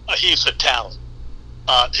watch. He's a talent.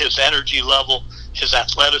 His energy level, his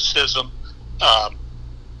athleticism, I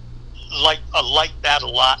like that a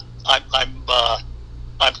lot.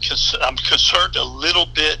 I'm concerned a little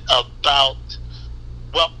bit about.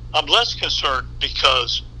 Well, I'm less concerned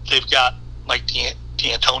because they've got Mike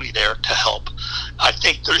D'Antoni there to help. I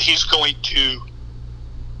think he's going to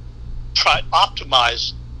try to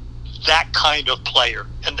optimize that kind of player,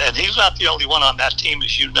 and he's not the only one on that team,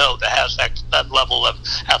 as you know, that has that level of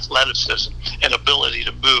athleticism and ability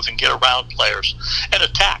to move and get around players and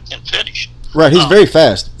attack and finish. Right, he's very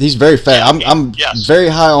fast. He's very fast. I'm very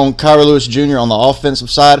high on Kyra Lewis Jr. on the offensive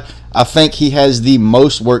side. I think he has the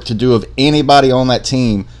most work to do of anybody on that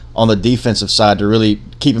team on the defensive side to really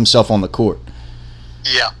keep himself on the court.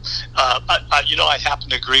 Yeah, I happen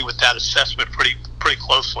to agree with that assessment pretty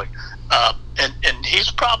closely, and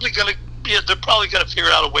he's probably going to. Yeah, they're probably going to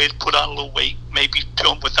figure out a way to put on a little weight, maybe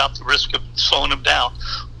to him without the risk of slowing him down.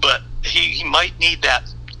 But he might need that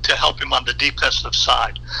to help him on the defensive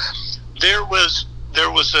side. There was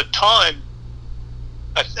a time,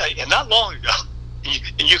 and not long ago,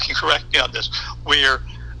 and you can correct me on this, where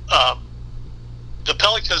the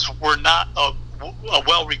Pelicans were not a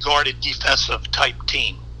well-regarded defensive type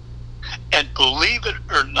team. And believe it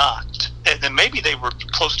or not, and then maybe they were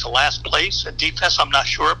close to last place in defense. I'm not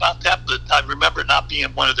sure about that, but I remember not being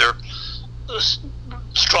one of their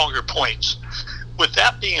stronger points. With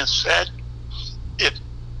that being said, if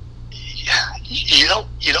you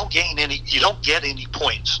don't get any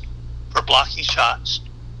points for blocking shots,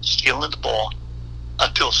 stealing the ball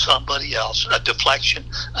until somebody else, a deflection,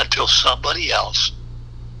 until somebody else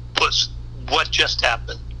puts what just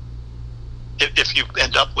happened. If you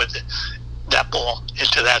end up with it, that ball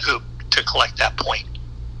into that hoop to collect that point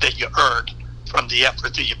that you earned from the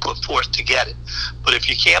effort that you put forth to get it. But if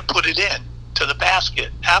you can't put it in to the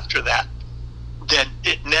basket after that, then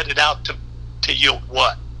it netted out to yield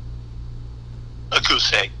what? A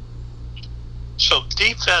goose egg. So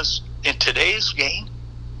defense in today's game,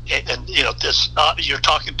 and this you're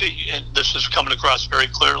talking to, and this is coming across very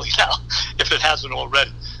clearly now, if it hasn't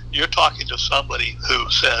already, you're talking to somebody who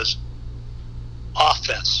says,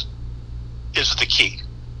 offense is the key.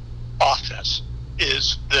 Offense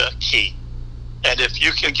is the key. And if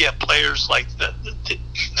you can get players like the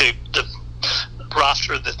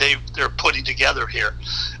roster that they're putting together here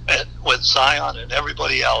with Zion and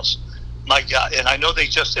everybody else, my God. And I know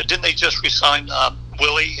didn't they just resign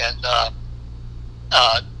Willie and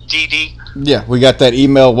DD? Yeah, we got that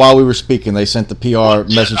email while we were speaking. They sent the PR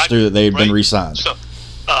message through that they had been re-signed. So,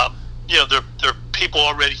 they're people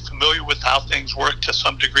already familiar with how things work to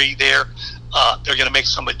some degree there. They're going to make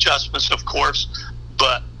some adjustments, of course,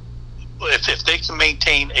 but if they can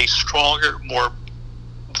maintain a stronger, more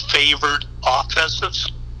favored offensive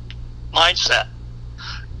mindset,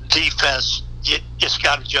 defense, it's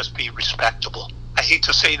got to just be respectable. I hate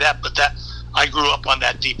to say that, but I grew up on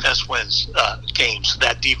that defense wins games.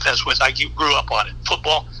 That defense wins. I grew up on it.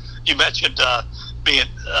 Football, you mentioned being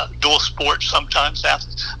dual sport sometimes.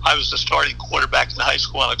 I was the starting quarterback in high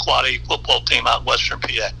school on a quad A football team out in Western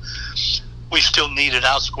PA. We still needed to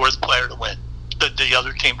outscore the player to win, the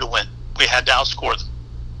other team to win. We had to outscore them.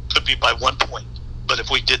 Could be by 1 point. But if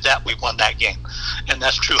we did that, we won that game. And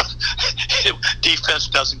that's true. Defense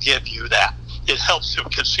doesn't give you that. It helps to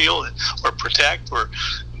conceal it or protect or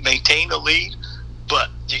maintain a lead, but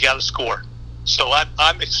you got to score. So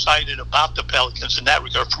I'm excited about the Pelicans in that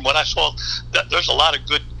regard. From what I saw, there's a lot of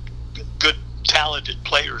good, talented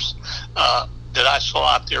players that I saw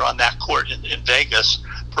out there on that court in Vegas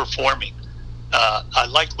performing. I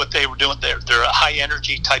liked what they were doing. They're a high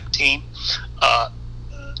energy type team.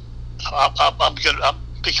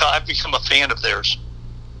 I've become a fan of theirs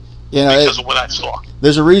because of what I saw.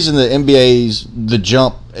 There's a reason the NBA's the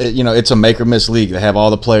jump. It's a make or miss league. They have all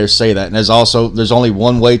the players say that, and there's only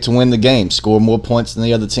one way to win the game: score more points than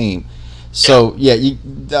the other team. So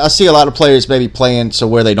I see a lot of players maybe playing so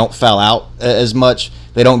where they don't foul out as much.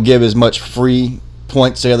 They don't give as much free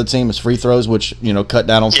points to the other team as free throws, which cut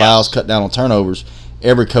down on fouls, cut down on turnovers.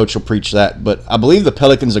 Every coach will preach that, but I believe the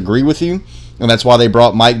Pelicans agree with you, and that's why they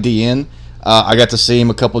brought Mike D in. I got to see him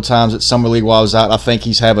a couple of times at Summer League while I was out. I think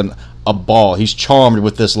he's having a ball. He's charmed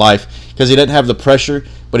with this life because he doesn't have the pressure,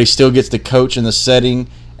 but he still gets to coach in the setting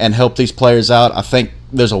and help these players out. I think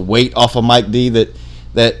there's a weight off of Mike D that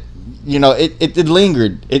it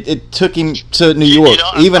lingered. It took him to New York,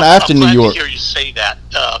 even after New York. I'm glad to hear you say that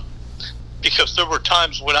because there were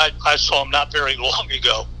times when I saw him not very long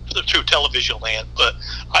ago through television land, but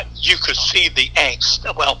you could see the angst.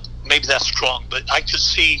 Well, maybe that's strong, but I could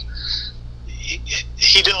see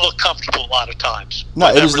he didn't look comfortable a lot of times. No,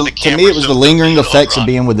 to me it was the lingering effects of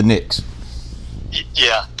being with the Knicks.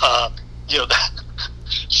 Yeah,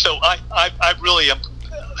 so I really am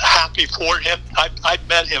happy for him. I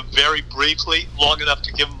met him very briefly, long enough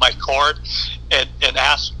to give him my card, and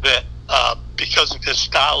ask that because of his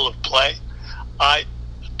style of play,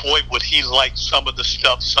 would he like some of the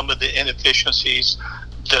stuff, some of the inefficiencies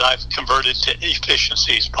that I've converted to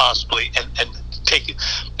efficiencies possibly, and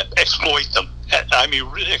exploit them.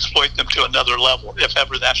 Exploit them to another level if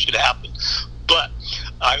ever that should happen. But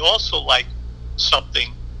I also like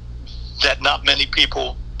something that not many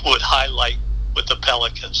people would highlight with the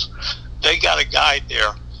Pelicans. They got a guy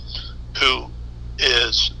there who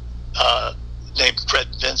is named Fred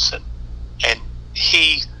Vincent, and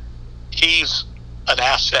he's an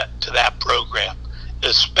asset to that program.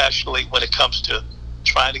 especially when it comes to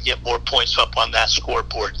trying to get more points up on that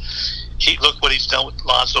scoreboard. Look what he's done with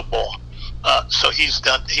Lonzo Ball. So he's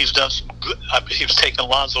done some good. He's taken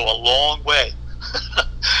Lonzo a long way,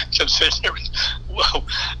 considering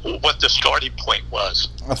what the starting point was.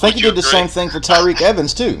 I think he did the same thing for Tyreke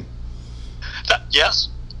Evans too. Yes,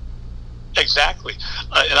 exactly.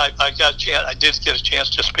 And I got a chance. I did get a chance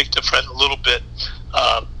to speak to Fred a little bit.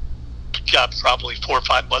 Probably 4 or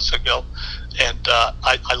 5 months ago, and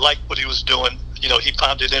I liked what he was doing. He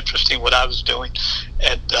found it interesting what I was doing,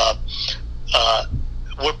 and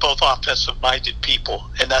we're both offensive-minded people,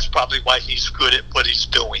 and that's probably why he's good at what he's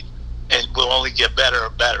doing, and will only get better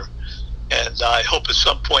and better. And I hope at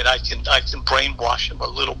some point I can brainwash him a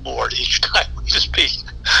little more each time we speak,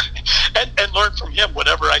 and learn from him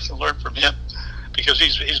whatever I can learn from him, because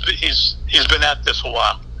he's been at this a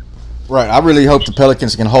while. Right. I really hope the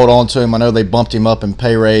Pelicans can hold on to him. I know they bumped him up in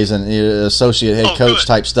pay raise and associate head coach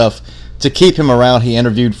type stuff to keep him around. He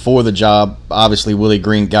interviewed for the job. Obviously, Willie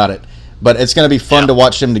Green got it. But it's going to be fun to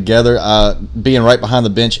watch them together. Being right behind the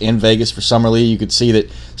bench in Vegas for Summer League, you could see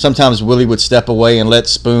that sometimes Willie would step away and let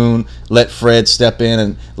Spoon, let Fred step in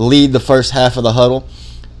and lead the first half of the huddle.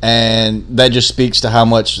 And that just speaks to how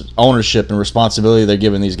much ownership and responsibility they're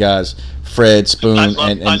giving these guys, Fred, Spoon,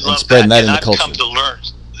 and spreading that in the culture. I've come to learn.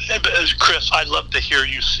 Chris, I love to hear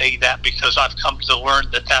you say that, because I've come to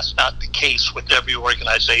learn that that's not the case with every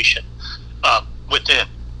organization within.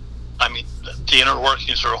 I mean, the inner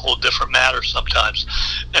workings are a whole different matter sometimes,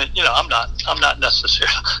 and I'm not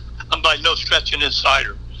necessarily, I'm by no stretch an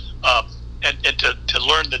insider, and to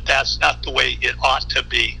learn that that's not the way it ought to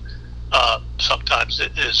be. Sometimes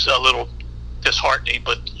it is a little disheartening,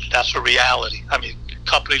 but that's a reality. I mean,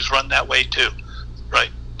 companies run that way too, right?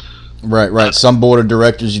 Right. Some board of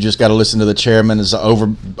directors, you just got to listen to the chairman, is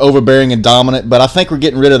overbearing and dominant. But I think we're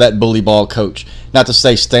getting rid of that bully ball coach. Not to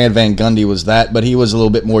say Stan Van Gundy was that, but he was a little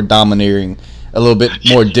bit more domineering, a little bit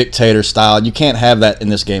more dictator style. You can't have that in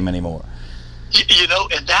this game anymore.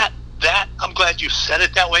 And that I'm glad you said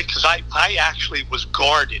it that way, because I actually was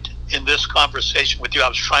guarded in this conversation with you. I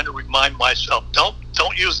was trying to remind myself,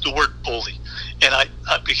 don't use the word bully, and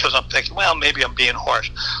because I'm thinking, well, maybe I'm being harsh,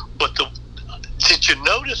 but did you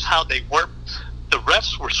notice how the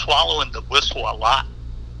refs were swallowing the whistle a lot,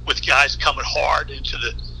 with guys coming hard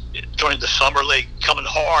during the Summer League, coming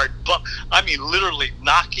hard, but I mean literally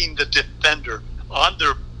knocking the defender on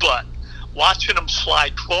their butt, watching them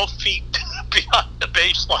slide 12 feet beyond the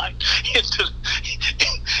baseline into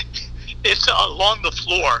along the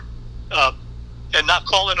floor, and not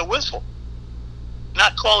calling a whistle,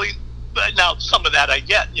 not calling. Now, some of that I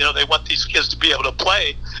get. They want these kids to be able to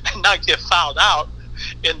play and not get fouled out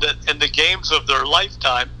in the games of their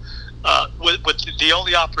lifetime, with the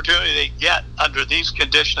only opportunity they get under these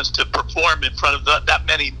conditions to perform in front of that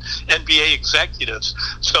many NBA executives.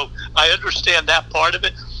 So I understand that part of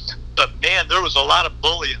it, but man, there was a lot of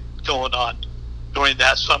bullying going on during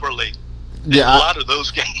that Summer League. A lot of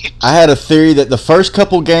those games. I had a theory that the first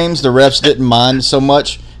couple games the refs didn't mind so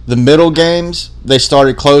much. The middle games, they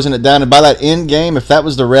started closing it down. And by that end game, if that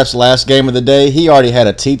was the ref's last game of the day, he already had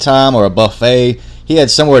a tea time or a buffet. He had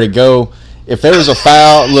somewhere to go. If there was a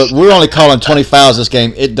foul, look, we're only calling 20 fouls this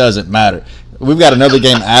game. It doesn't matter. We've got another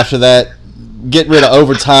game after that. Get rid of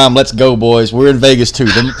overtime. Let's go, boys. We're in Vegas, too.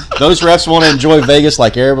 Those refs want to enjoy Vegas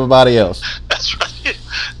like everybody else. That's right.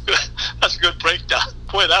 That's a good breakdown.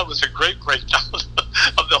 Boy, that was a great breakdown of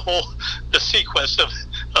the sequence of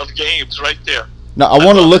games right there. Now, I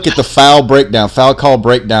want to look at the foul call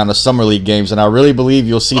breakdown of Summer League games, and I really believe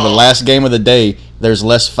you'll see the last game of the day, there's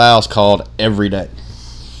less fouls called every day.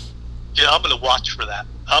 Yeah, I'm going to watch for that.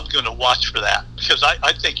 Because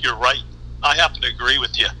I think you're right. I happen to agree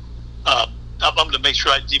with you. I'm going to make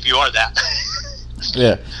sure I DVR that.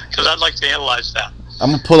 Yeah. Because I'd like to analyze that. I'm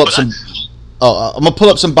going to pull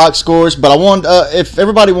up some box scores, but I want if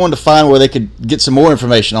everybody wanted to find where they could get some more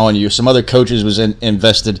information on you, some other coaches was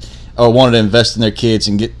invested or wanted to invest in their kids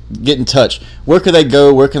and get in touch, where can they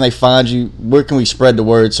go? Where can they find you? Where can we spread the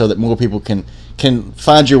word so that more people can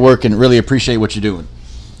find your work and really appreciate what you're doing?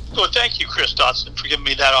 Well, thank you, Chris Dodson, for giving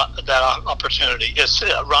me that opportunity. It's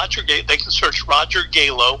Roger. They can search Roger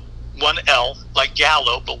Gallo, 1L, like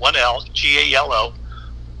Gallo, but 1L, Gallo,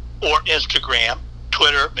 or Instagram,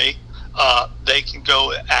 Twitter, me. They can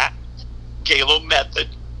go at Gallo Method,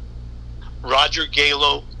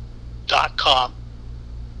 RogerGallo.com,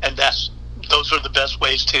 and those are the best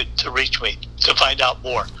ways to reach me, to find out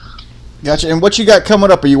more. Gotcha. And what you got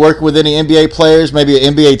coming up? Are you working with any NBA players? Maybe an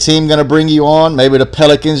NBA team going to bring you on? Maybe the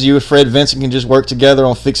Pelicans, you and Fred Vincent can just work together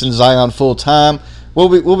on fixing Zion full time. What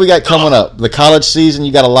we got coming up? The college season.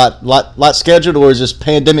 You got a lot scheduled, or is this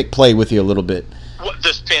pandemic play with you a little bit?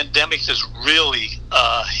 This pandemic has really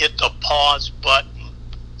hit the pause button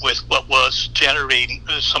with what was generating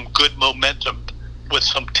some good momentum with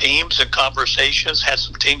some teams and conversations. Had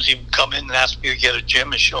some teams even come in and ask me to get a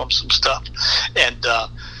gym and show them some stuff, and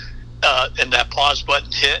that pause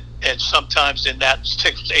button hit. And sometimes in that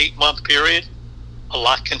 6 to 8 month period, a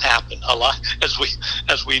lot can happen. A lot, as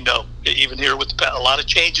we know, even here with a lot of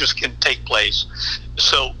changes can take place.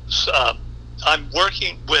 So I'm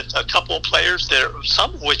working with a couple of players there,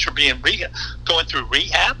 some of which are going through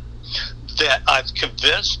rehab. That I've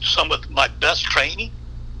convinced some of my best training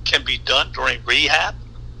can be done during rehab.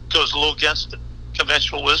 Goes a little against the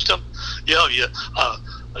conventional wisdom.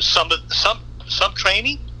 Some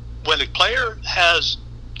training, when a player has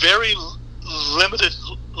very limited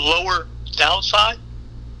lower downside,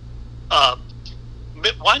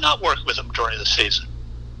 why not work with them during the season?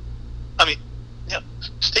 I mean,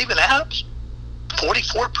 Steven Adams,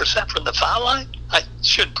 44% from the foul line. I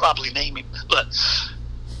should probably name him, but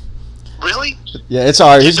really? Yeah, it's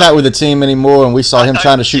all right. He's not with the team anymore, and we saw him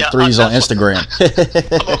trying to shoot threes on Instagram.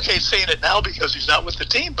 I'm okay saying it now because he's not with the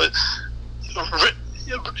team, but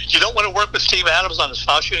you don't want to work with Steve Adams on his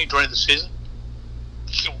foul shooting during the season?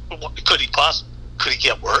 Could he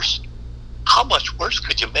get worse? How much worse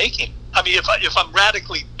could you make him? I mean, if I'm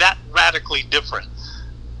radically different,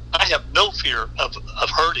 I have no fear of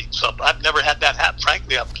hurting somebody. I've never had that happen.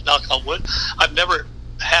 Frankly, I'm knock on wood. I've never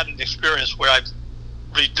had an experience where I've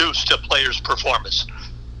reduced a player's performance,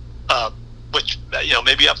 which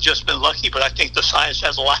maybe I've just been lucky, but I think the science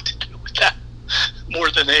has a lot to do with that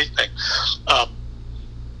more than anything.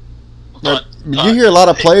 You hear a lot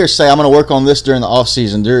of players say, "I'm going to work on this during the off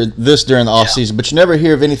season, during the off season," but you never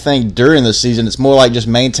hear of anything during the season. It's more like just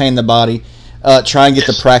maintain the body, try and get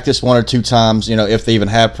to practice 1 or 2 times. If they even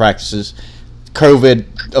have practices.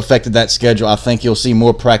 COVID affected that schedule. I think you'll see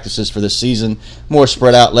more practices for this season, more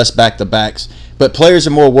spread out, less back-to-backs. But players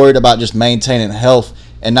are more worried about just maintaining health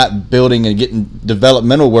and not building and getting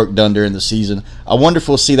developmental work done during the season. I wonder if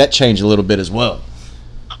we'll see that change a little bit as well.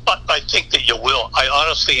 I think that you will. I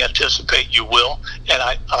honestly anticipate you will. And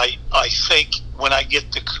I think when I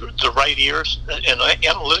get the right ears, and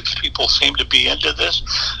analytics people seem to be into this,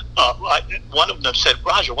 one of them said,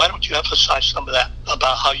 "Roger, why don't you emphasize some of that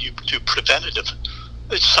about how you do preventative?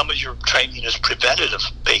 Some of your training is preventative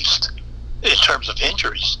based in terms of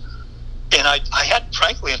injuries." And I hadn't,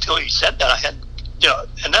 frankly, until he said that, I hadn't,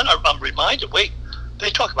 and then I'm reminded, wait, they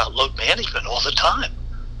talk about load management all the time.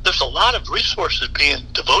 There's a lot of resources being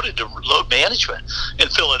devoted to load management. In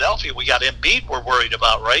Philadelphia, we got Embiid we're worried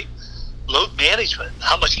about, right? Load management.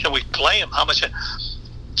 How much can we play him? How much? That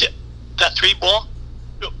 3-ball?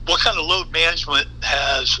 What kind of load management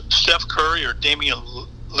has Steph Curry or Damian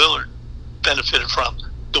Lillard benefited from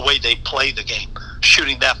the way they play the game,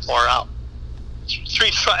 shooting that far out?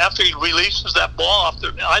 After he releases that ball off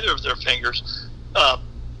either of their fingers,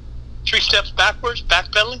 3 steps backwards,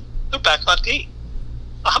 backpedaling, they're back on D.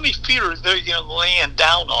 How many feet are they going to land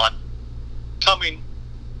down on coming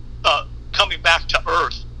back to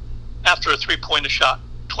earth after a 3-pointer shot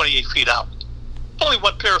 28 feet out? Only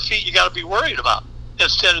one pair of feet you got to be worried about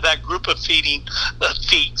instead of that group of feet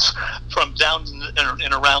from down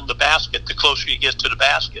and around the basket the closer you get to the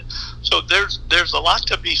basket. So there's a lot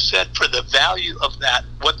to be said for the value of that,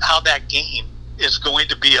 how that game is going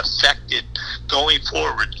to be affected going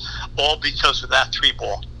forward, all because of that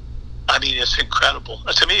 3-ball. I mean, it's incredible.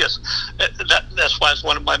 To me, that's why it's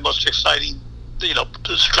one of my most exciting,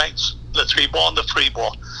 the strengths, the 3-ball and the free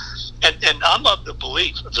ball. And I'm of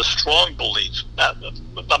the strong belief,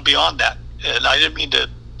 I'm beyond that. And I didn't mean to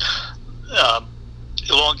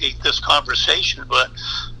elongate this conversation, but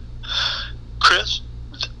Chris,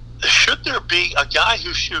 should there be a guy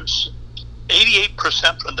who shoots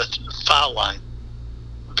 88% from the foul line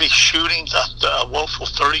be shooting the woeful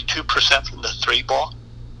 32% from the 3-ball?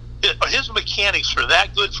 His mechanics are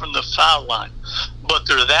that good from the foul line, but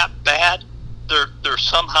they're that bad. They're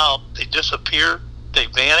somehow, they disappear, they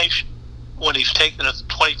vanish when he's taking a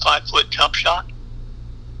 25-foot jump shot.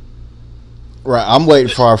 Right, I'm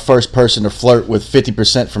waiting for our first person to flirt with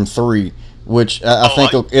 50% from 3, which I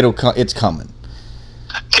think it's coming.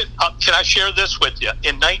 Can I share this with you?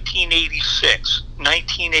 In 1986,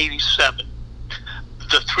 1987,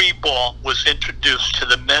 the 3-ball was introduced to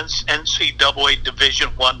the men's NCAA Division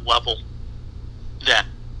I level then.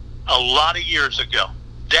 A lot of years ago,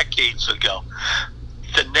 decades ago.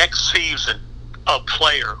 The next season, a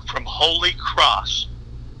player from Holy Cross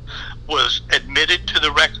was admitted to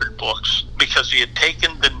the record books because he had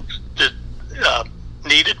taken the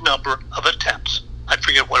needed number of attempts I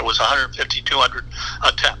forget what it was, 150, 200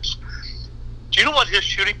 attempts. Do you know what his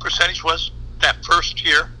shooting percentage was that first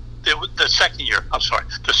year? The second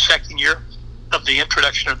year of the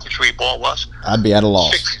introduction of the three ball was? I'd be at a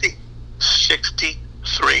loss. 63%.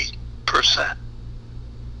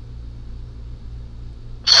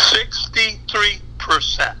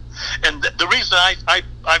 63%. And the reason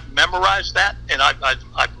I've memorized that and I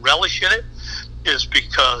relish in it is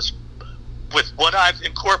because with what I've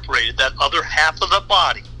incorporated, that other half of the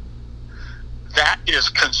body, that is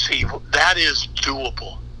conceivable, that is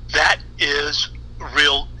doable, that is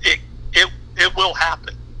real. It will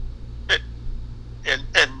happen. And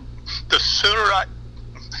the sooner I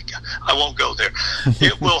won't go there.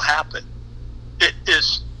 It will happen. It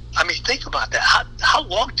is. I mean, think about that. How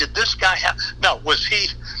long did this guy have? Now, was he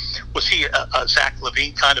a Zach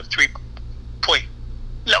LaVine kind of 3-point?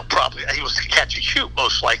 No, probably he was catch and shoot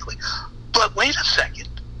most likely. But wait a second.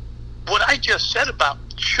 What I just said about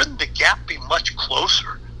shouldn't the gap be much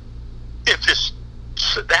closer if it's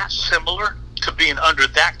that similar to being under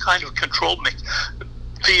that kind of control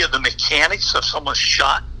via the mechanics of someone's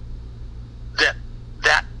shot, that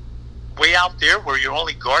way out there where you're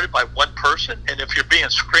only guarded by one person, and if you're being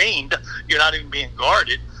screened, you're not even being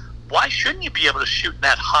guarded. Why shouldn't you be able to shoot in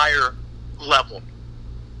that higher level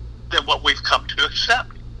than what we've come to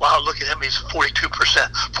accept? Wow, look at him, he's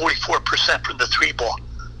 42%, 44% from the three ball.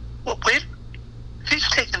 Well, wait, if he's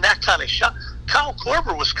taking that kind of shot, Kyle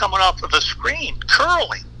Korver was coming off of a screen,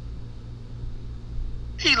 curling.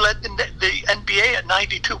 He led the NBA at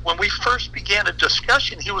 92. When we first began a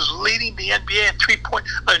discussion, he was leading the NBA in three-point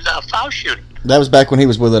foul shooting. That was back when he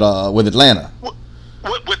was with Atlanta.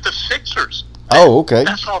 With the Sixers. Oh, okay.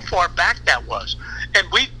 That's how far back that was. And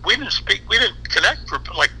we didn't connect for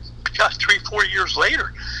like 3-4 years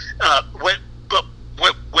later.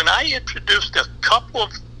 When I introduced a couple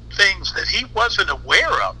of things that he wasn't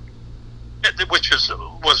aware of, which was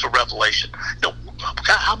a revelation.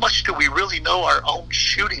 God, how much do we really know our own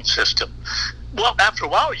shooting system? Well, after a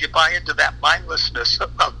while, you buy into that mindlessness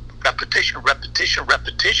of repetition,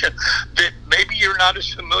 that maybe you're not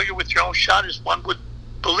as familiar with your own shot as one would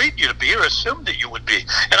believe you to be or assume that you would be.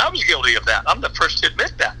 And I was guilty of that. I'm the first to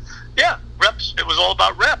admit that. Yeah, reps. It was all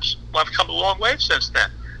about reps. Well, I've come a long way since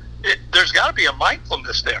then. There's got to be a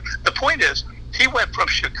mindfulness there. The point is, he went from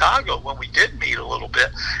Chicago, when we did meet a little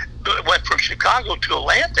bit, went from Chicago to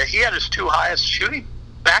Atlanta. He had his two highest shooting,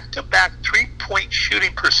 back-to-back three-point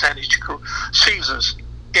shooting percentage seasons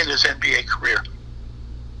in his NBA career.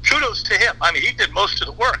 Kudos to him. I mean, he did most of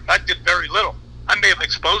the work. I did very little. I may have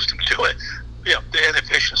exposed him to it, the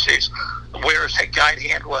inefficiencies, where his guide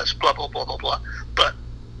hand was, blah, blah, blah, blah, blah. But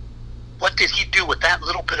what did he do with that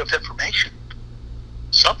little bit of information?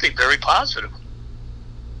 Something very positive.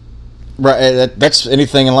 Right, that's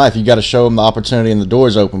anything in life. You got to show them the opportunity and the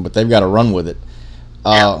door's open, but they've got to run with it.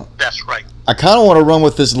 Yeah, that's right. I kind of want to run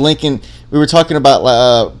with this Lincoln. We were talking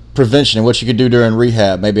about prevention and what you could do during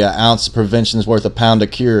rehab. Maybe an ounce of prevention is worth a pound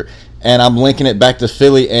of cure. And I'm linking it back to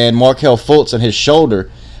Philly and Markelle Fultz and his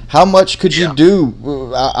shoulder. How much could you do?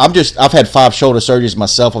 I've had 5 shoulder surgeries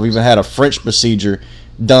myself. I've even had a French procedure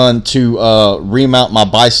done to remount my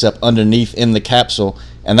bicep underneath in the capsule.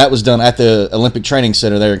 And that was done at the Olympic Training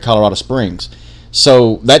Center there in Colorado Springs.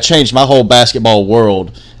 So that changed my whole basketball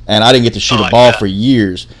world, and I didn't get to shoot a ball for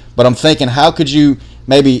years. But I'm thinking, how could you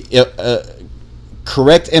maybe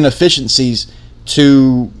correct inefficiencies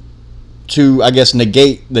to I guess,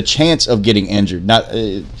 negate the chance of getting injured?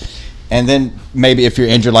 And then maybe if you're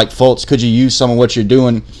injured like Fultz, could you use some of what you're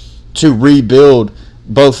doing to rebuild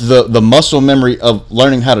both the muscle memory of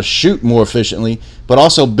learning how to shoot more efficiently, but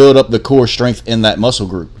also build up the core strength in that muscle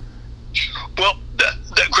group? Well,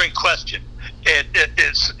 that's a great question.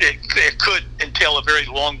 It could entail a very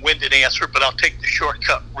long-winded answer, but I'll take the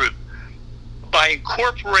shortcut route. By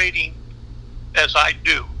incorporating, as I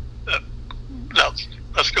do, now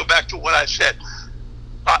let's go back to what I said.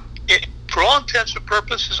 For all intents and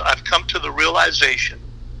purposes, I've come to the realization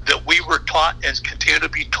that we were taught and continue to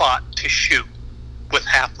be taught to shoot with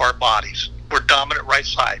half our bodies. We're dominant right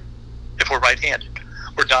side if we're right-handed.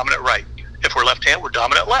 We're dominant right. If we're left-handed, we're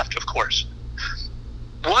dominant left, of course.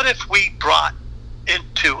 What if we brought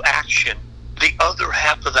into action the other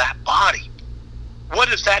half of that body? What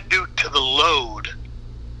does that do to the load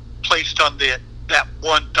placed on that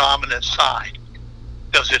one dominant side?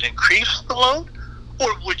 Does it increase the load, or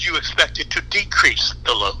would you expect it to decrease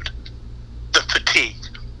the load, the fatigue,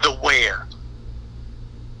 the wear?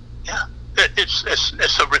 Yeah.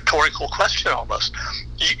 It's a rhetorical question almost.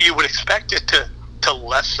 You would expect it to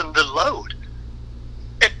lessen the load.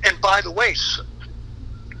 And by the way,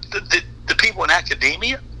 the people in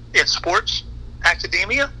academia, in sports,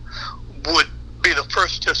 academia would be the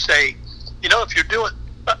first to say, if you're doing,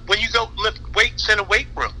 when you go lift weights in a weight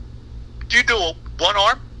room, do you do one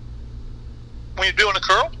arm when you're doing a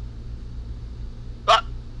curl?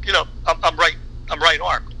 I'm right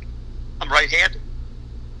armed. I'm right-handed.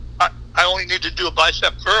 I only need to do a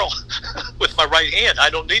bicep curl with my right hand. I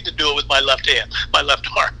don't need to do it with my left hand, my left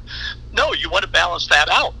arm. No, you want to balance that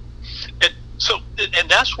out. And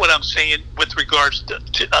that's what I'm saying with regards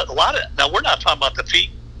to a lot of, now we're not talking about the feet,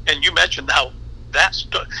 and you mentioned how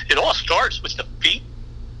it all starts with the feet.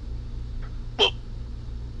 Well,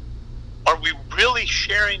 are we really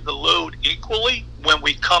sharing the load equally when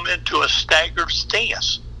we come into a staggered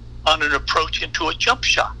stance on an approach into a jump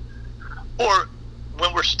shot? Or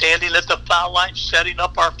when we're standing at the foul line setting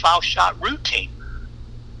up our foul shot routine?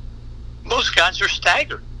 Most guys are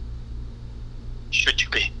staggered. Should you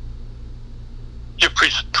be? You're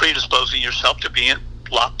predisposing yourself to being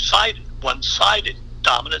lopsided, one-sided,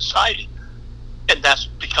 dominant-sided. And that's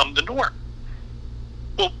become the norm.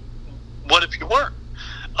 Well, what if you weren't?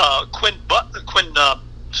 Quinn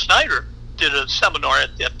Snyder did a seminar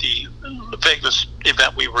at the Vegas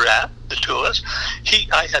event we were at, the two of us.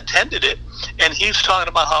 I attended it, and he's talking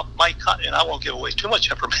about how Mike, and I won't give away too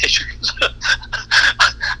much information.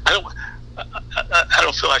 I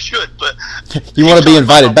don't feel I should, but you want to be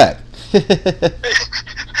invited back.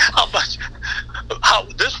 how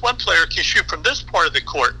this one player can shoot from this part of the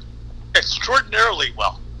court extraordinarily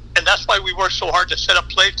well, and that's why we work so hard to set up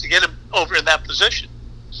plays to get him over in that position.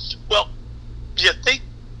 Well, do you think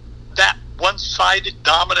that one-sided,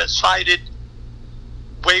 dominant-sided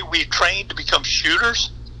way we train to become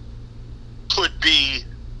shooters could be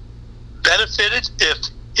benefited if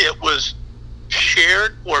it was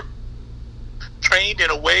shared or trained in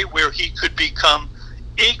a way where he could become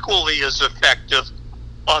equally as effective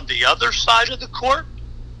on the other side of the court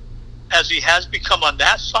as he has become on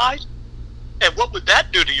that side? And what would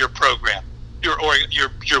that do to your program, your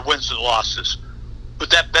wins and losses?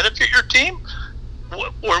 Would that benefit your team,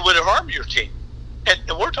 or would it harm your team? And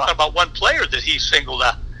we're talking about one player that he singled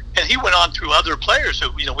out, and he went on through other players.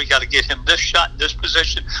 So we got to get him this shot in this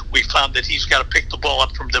position. We found that he's got to pick the ball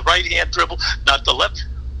up from the right hand dribble, not the left.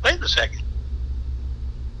 Wait a second.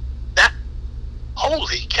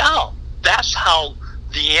 Holy cow! That's how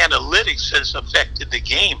the analytics has affected the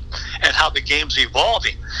game and how the game's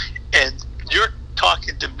evolving. And you're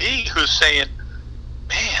talking to me who's saying,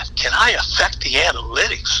 man, can I affect the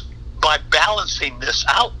analytics by balancing this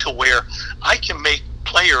out to where I can make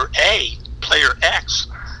player A, player X,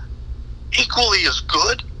 equally as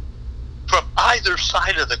good from either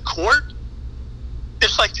side of the court?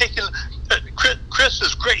 It's like taking, Chris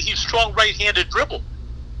is great, he's strong right-handed dribble.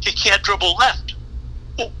 He can't dribble left.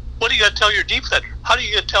 Well, what are you going to tell your defender? How are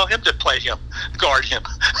you going to tell him to play him, guard him?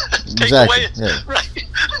 Take exactly. away, yeah. Right?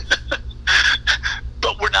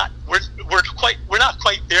 But we're not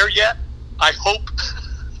quite there yet. I hope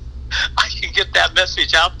I can get that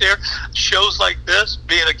message out there. Shows like this,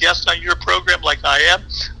 being a guest on your program like I am,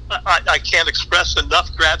 I can't express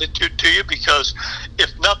enough gratitude to you, because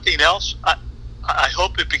if nothing else, I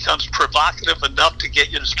hope it becomes provocative enough to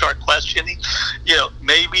get you to start questioning.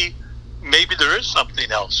 Maybe there is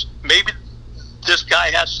something else. Maybe this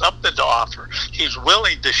guy has something to offer. He's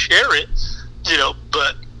willing to share it,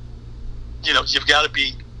 but you've got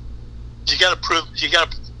to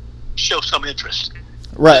show some interest.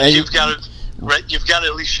 Right. And you've got to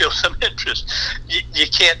at least show some interest. You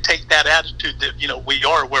can't take that attitude that, we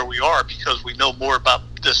are where we are because we know more about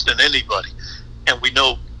this than anybody, and we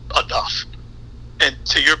know enough. And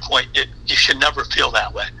to your point, you should never feel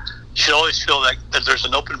that way. You should always feel that there's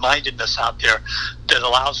an open-mindedness out there that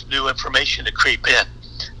allows new information to creep in.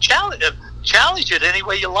 Challenge it any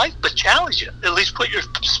way you like, but challenge it. At least put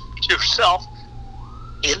yourself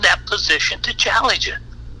in that position to challenge it.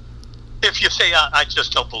 If you say, I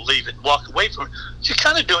just don't believe it, walk away from it, you're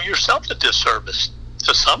kind of doing yourself a disservice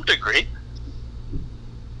to some degree.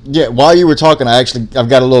 Yeah, while you were talking, I've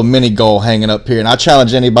got a little mini goal hanging up here, and I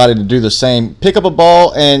challenge anybody to do the same. Pick up a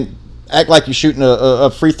ball and act like you're shooting a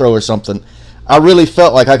free throw or something. I really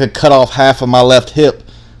felt like I could cut off half of my left hip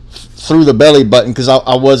through the belly button because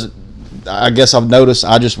I guess I've noticed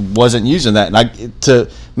I just wasn't using that. And to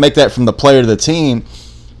make that from the player to the team,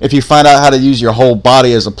 if you find out how to use your whole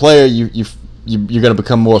body as a player, you're going to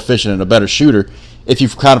become more efficient and a better shooter. If you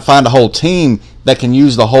kind of find a whole team that can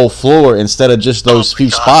use the whole floor instead of just those few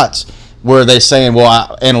spots where they're saying,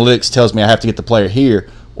 well, analytics tells me I have to get the player here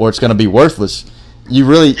or it's going to be worthless, you're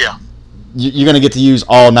going to get to use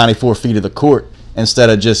all 94 feet of the court instead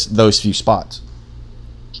of just those few spots.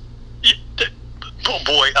 Oh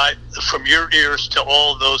boy, from your ears to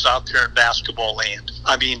all those out there in basketball land.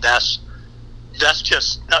 I mean, that's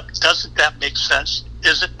just, doesn't that make sense?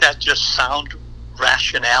 Isn't that just sound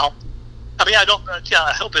rationale? I mean, I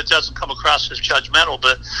hope it doesn't come across as judgmental,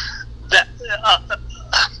 but that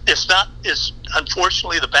it's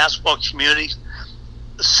unfortunately the basketball community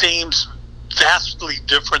seems vastly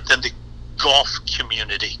different than the golf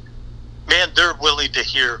community. Man, they're willing to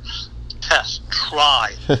hear, test,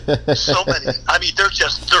 try. So many. I mean, they're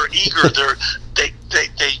eager.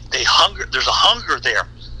 They hunger. There's a hunger there,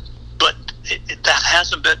 but that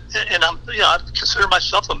hasn't been. And I consider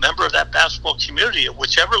myself a member of that basketball community at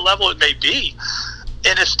whichever level it may be,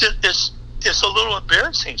 and it's a little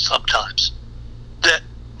embarrassing sometimes that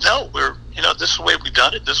no, this is the way we've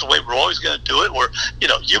done it. This is the way we're always going to do it. Or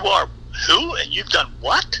you are who and you've done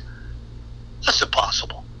what? That's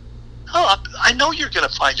impossible. Oh, I know you're going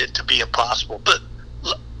to find it to be impossible, but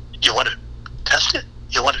you want to test it?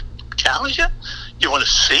 You want to challenge it? You want to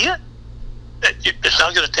see it? It's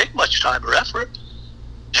not going to take much time or effort.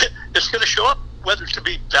 It's going to show up whether to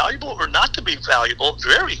be valuable or not to be valuable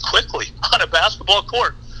very quickly on a basketball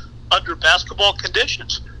court under basketball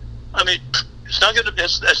conditions. I mean, it's not going to.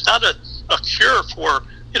 It's not a cure for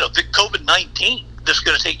the COVID-19. That's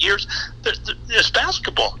going to take years. It's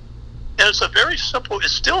basketball. And it's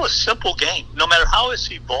it's still a simple game. No matter how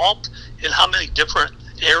it's evolved in how many different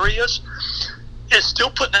areas, it's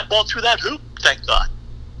still putting that ball through that hoop, thank God.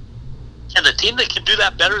 And the team that can do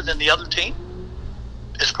that better than the other team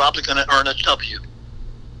is probably going to earn a W.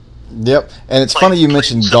 Yep, and it's funny you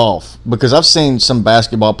mentioned golf, because I've seen some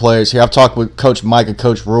basketball players here. I've talked with Coach Mike and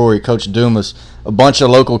Coach Rory, Coach Dumas, a bunch of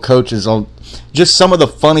local coaches on just some of the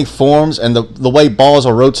funny forms and the way balls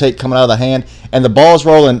will rotate coming out of the hand, and the ball's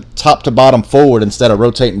rolling top to bottom forward instead of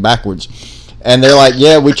rotating backwards. And they're like,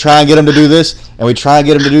 yeah, we try and get them to do this, and we try and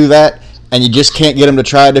get them to do that, and you just can't get them to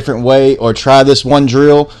try a different way or try this one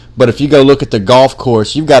drill. But if you go look at the golf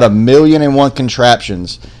course, you've got 1,000,001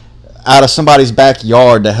 contraptions out of somebody's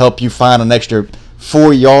backyard to help you find an extra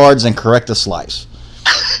 4 yards and correct a slice.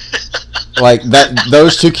 Like that,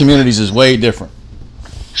 those two communities is way different.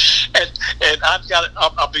 And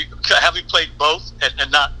I'll be having played both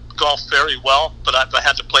and not golf very well, but I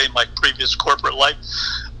had to play in my previous corporate life.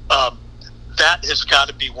 That has got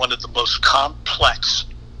to be one of the most complex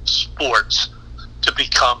sports to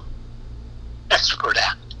become expert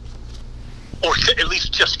at, or at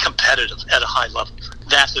least just competitive at a high level.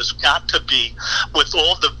 That has got to be, with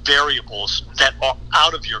all the variables that are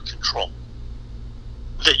out of your control,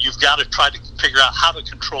 that you've got to try to figure out how to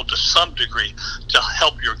control to some degree to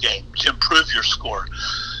help your game, to improve your score.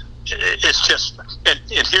 It's just,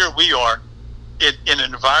 and here we are in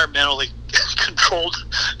an environmentally controlled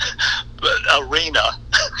arena,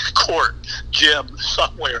 court, gym,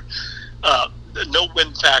 somewhere. No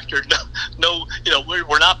wind factor. No.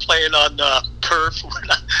 We're not playing on turf. We're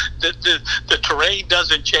not, the terrain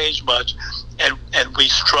doesn't change much, and we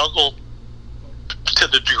struggle to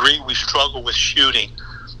the degree we struggle with shooting.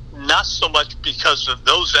 Not so much because of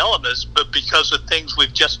those elements, but because of things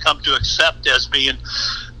we've just come to accept as being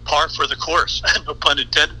par for the course. No pun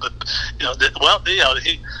intended. But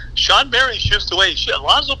Sean Marion shoots the way he shoots.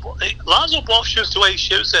 Lonzo Ball shoots the way he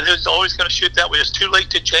shoots, and he's always going to shoot that way. It's too late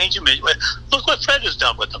to change him. Look what Fred has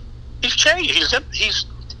done with him. He's changed.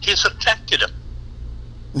 He's affected him.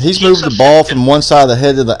 He's moved the ball from one side of the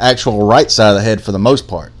head to the actual right side of the head for the most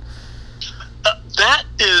part. That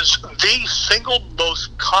is the single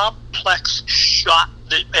most complex shot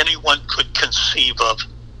that anyone could conceive of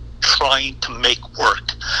trying to make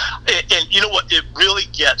work. And you know what it really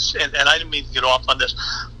gets, and I didn't mean to get off on this,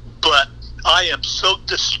 but I am so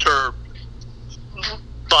disturbed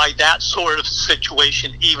by that sort of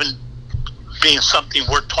situation even being something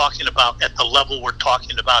we're talking about at the level we're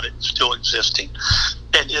talking about it still existing.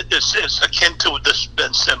 And it's akin to this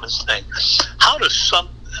Ben Simmons thing. How does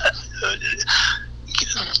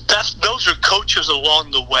those are coaches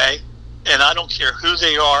along the way, and I don't care who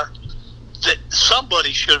they are, that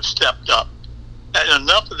somebody should have stepped up, and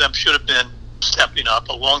enough of them should have been stepping up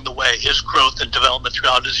along the way, his growth and development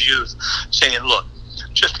throughout his youth, saying, look,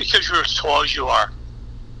 just because you're as tall as you are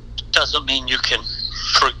doesn't mean you can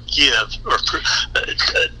forgive or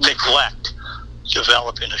neglect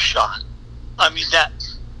developing a shot. I mean,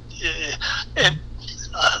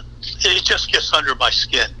 it just gets under my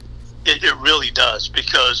skin. It really does,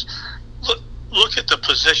 because look at the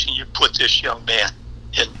position you put this young man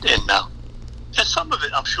in now. And some of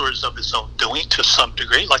it, I'm sure, is of his own doing to some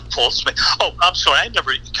degree, like Paul Smith. Oh, I'm sorry,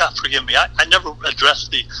 God forgive me, I never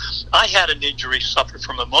addressed I had an injury, suffered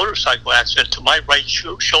from a motorcycle accident to my right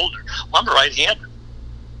shoulder. Well, I'm a right-hander.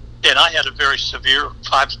 and I had a very severe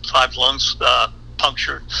five lungs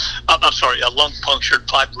punctured. I'm sorry, a lung punctured,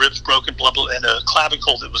 5 ribs broken, blah blah, and a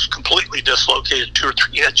clavicle that was completely dislocated 2 or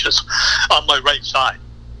 3 inches on my right side.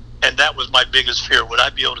 And that was my biggest fear. Would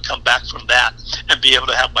I be able to come back from that and be able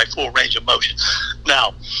to have my full range of motion?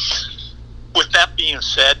 Now, with that being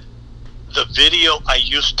said, the video I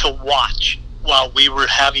used to watch while we were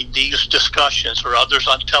having these discussions, or others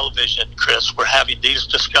on television, Chris, were having these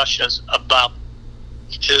discussions about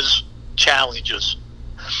his challenges,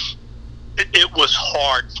 it was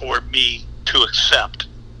hard for me to accept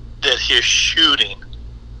that his shooting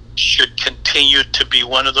should continue to be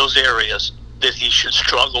one of those areas that he should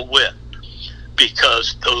struggle with,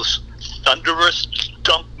 because those thunderous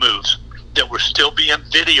dunk moves that were still being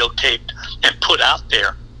videotaped and put out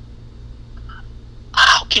there,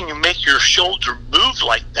 how can you make your shoulder move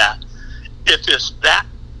like that if it's that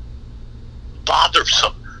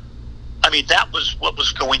bothersome? I mean, that was what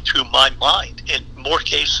was going through my mind in more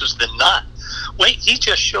cases than not. Wait, he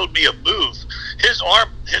just showed me a move. His arm,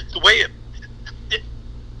 the way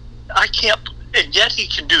I can't, and yet he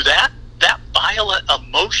can do that violent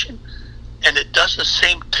emotion, and it doesn't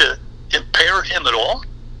seem to impair him at all.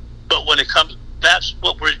 But when it comes, that's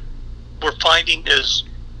what we're finding is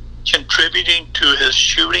contributing to his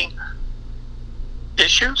shooting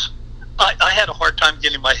issues. I had a hard time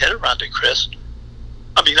getting my head around it, Chris.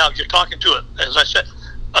 I mean, now you're talking to as I said,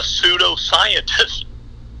 a pseudo-scientist,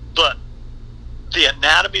 but the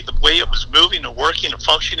anatomy, the way it was moving and working and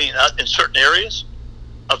functioning in certain areas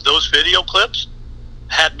of those video clips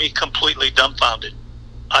had me completely dumbfounded.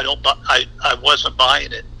 I wasn't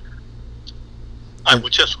buying it.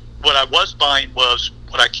 What I was buying was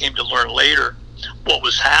what I came to learn later, what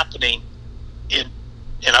was happening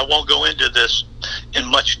and I won't go into this in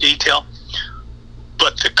much detail,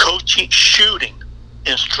 but the coaching shooting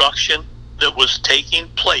instruction that was taking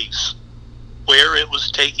place, where it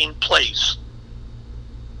was taking place,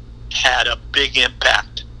 had a big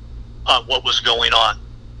impact on what was going on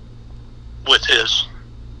with his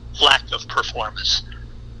lack of performance.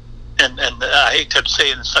 And I hate to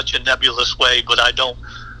say it in such a nebulous way, but I don't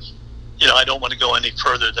want to go any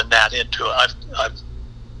further than that into it.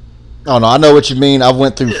 Oh no, I know what you mean. I've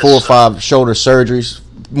went through 4 or 5 shoulder surgeries,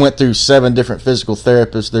 went through 7 different physical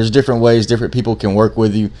therapists. There's different ways different people can work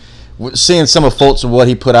with you. Seeing some of Fultz of what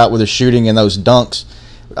he put out with his shooting and those dunks,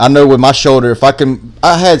 I know with my shoulder,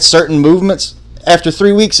 I had certain movements. After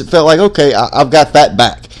 3 weeks, it felt like, okay, I've got that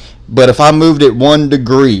back. But if I moved it 1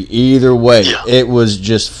 degree either way, it was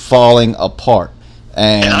just falling apart.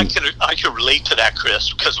 And I can relate to that,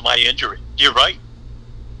 Chris, because of my injury. You're right.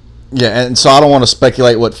 Yeah, and so I don't want to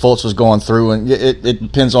speculate what Fultz was going through, and it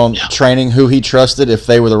depends on training, who he trusted, if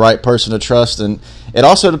they were the right person to trust, and it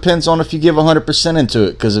also depends on if you give 100% into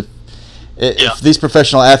it, because if these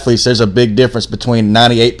professional athletes, there's a big difference between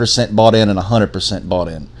 98% bought in and 100% bought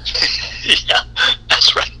in. Yeah,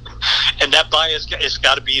 that's right. And that bias has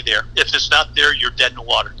got to be there. If it's not there, you're dead in the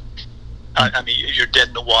water. I mean, you're dead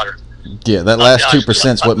in the water. Yeah, that last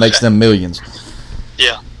 2% is what makes them millions.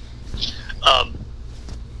 Yeah.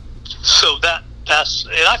 So that's,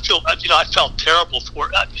 and I felt terrible for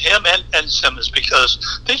him and Simmons,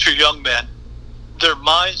 because these are young men. Their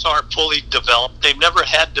minds aren't fully developed. They've never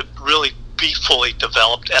had to really be fully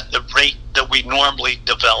developed at the rate that we normally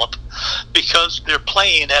develop, because they're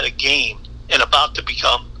playing at a game and about to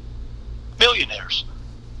become millionaires.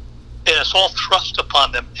 And it's all thrust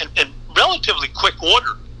upon them in relatively quick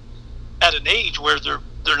order at an age where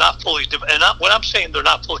they're not fully developed. And when I'm saying they're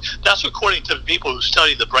not fully, that's according to the people who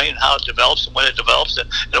study the brain, how it develops and when it develops and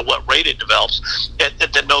at what rate it develops, and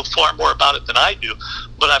that know far more about it than I do.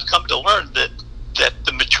 But I've come to learn that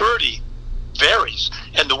the maturity varies,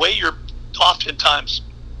 and the way you're oftentimes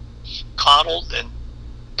coddled and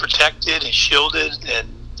protected and shielded and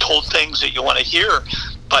told things that you want to hear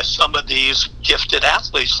by some of these gifted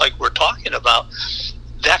athletes like we're talking about,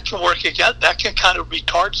 that can work again. That can kind of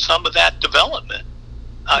retard some of that development.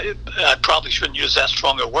 I probably shouldn't use that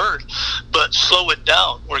stronger word, but slow it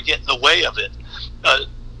down or get in the way of it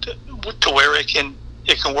to where it can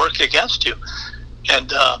work against you. And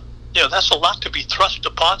that's a lot to be thrust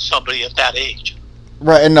upon somebody at that age.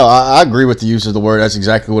 Right, and no, I agree with the use of the word. That's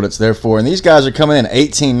exactly what it's there for. And these guys are coming in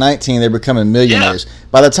 18, 19, they're becoming millionaires. Yeah.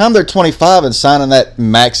 By the time they're 25 and signing that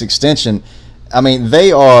max extension, I mean,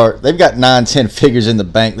 they've got 9, 10 figures in the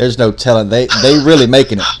bank. There's no telling. They really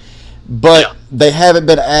making it. But they haven't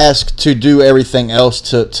been asked to do everything else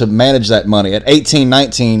to manage that money. At 18,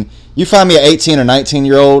 19, you find me an 18 or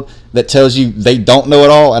 19-year-old that tells you they don't know it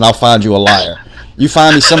all, and I'll find you a liar. You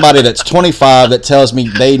find me somebody that's 25 that tells me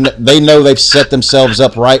they know they've set themselves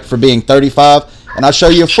up right for being 35, and I show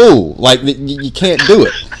you a fool. Like, you can't do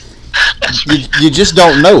it. You just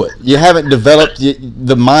don't know it. You haven't developed.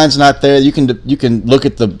 The mind's not there. You can look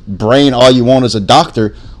at the brain all you want as a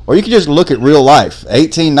doctor, or you can just look at real life.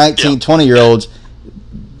 18, 19, 20-year-olds,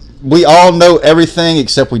 we all know everything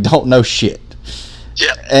except we don't know shit.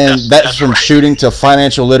 Yeah, and that's from right. Shooting to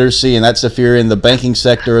financial literacy, and that's if you're in the banking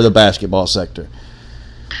sector or the basketball sector.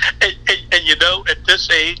 And you know, at this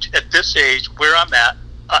age where I'm at,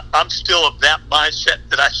 I'm still of that mindset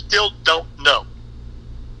that I still don't know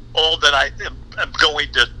all that I am going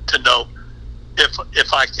to know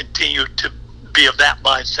if I continue to be of that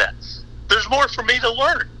mindset. There's more for me to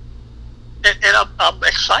learn, and I'm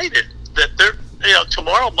excited that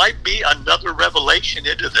tomorrow might be another revelation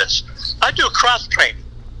into this. I do cross training.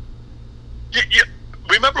 You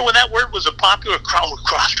remember when that word was a popular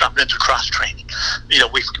cross? I'm into cross training.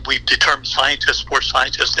 We've determined sports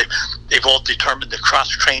scientists, they've all determined that cross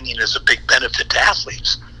training is a big benefit to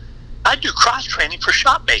athletes. I do cross training for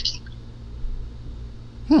shot making.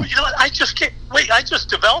 You know what? I just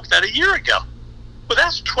developed that a year ago. Well,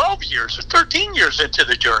 that's 12 years or 13 years into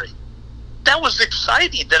the journey. That was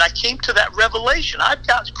exciting that I came to that revelation. I've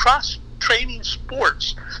got cross training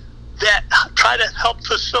sports that try to help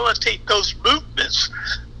facilitate those movements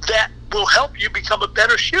that will help you become a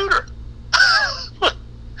better shooter.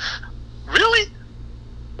 Really?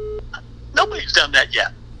 Nobody's done that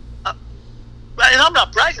yet. And I'm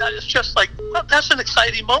not bragging. It's just like, well, that's an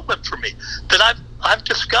exciting moment for me that I've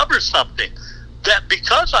discovered something that,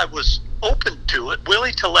 because I was open to it,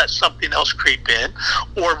 willing to let something else creep in,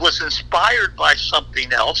 or was inspired by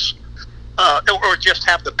something else, or just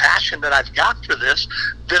have the passion that I've got for this,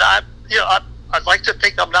 that I'd like to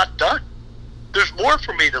think I'm not done. There's more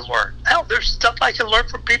for me to learn. Hell, there's stuff I can learn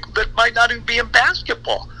from people that might not even be in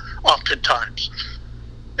basketball oftentimes.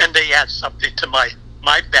 And they add something to my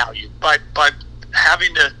value by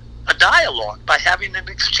having a dialogue, by having an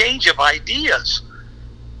exchange of ideas.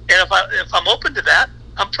 And if I'm open to that,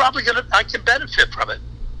 I'm probably I can benefit from it.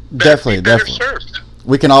 Definitely. Served.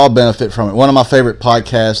 We can all benefit from it. One of my favorite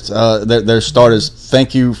podcasts, their start is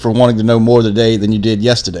 "Thank you for wanting to know more today than you did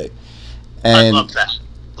yesterday." And I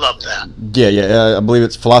love that. Yeah. I believe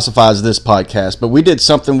it's Philosophize This podcast. But we did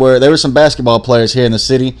something where there were some basketball players here in the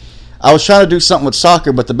city. I was trying to do something with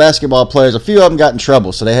soccer, but the basketball players, a few of them got in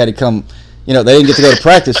trouble, so they had to come. They didn't get to go to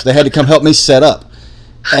practice. They had to come help me set up.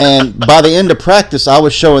 And by the end of practice, I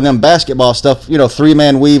was showing them basketball stuff,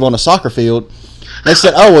 3-man weave on a soccer field. They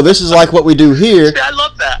said, "Oh, well, this is like what we do here." I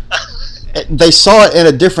love that. They saw it in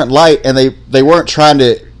a different light, and they weren't trying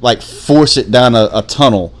to force it down a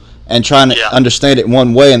tunnel and trying to understand it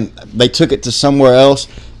one way, and they took it to somewhere else.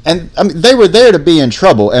 And I mean, they were there to be in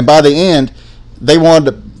trouble, and by the end, they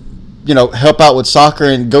wanted to, help out with soccer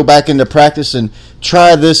and go back into practice and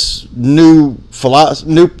try this new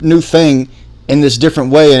thing in this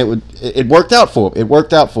different way, and it worked out for them.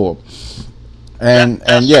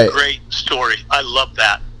 That's a great story. I love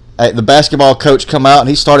that. The basketball coach come out and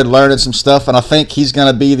he started learning some stuff, and I think he's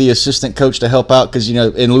going to be the assistant coach to help out because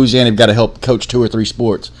in Louisiana you've got to help coach 2 or 3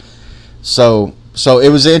 sports. So it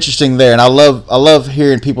was interesting there, and I love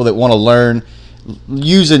hearing people that want to learn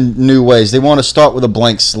using new ways. They want to start with a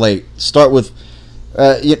blank slate. Start with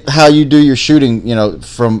how you do your shooting,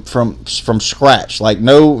 from scratch. Like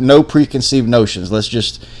no preconceived notions. Let's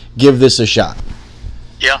just give this a shot.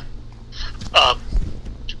 Yeah.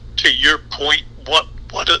 To your point,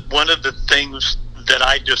 one of the things that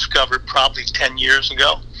I discovered probably 10 years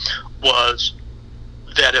ago was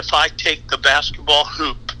that if I take the basketball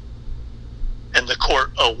hoop and the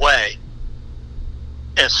court away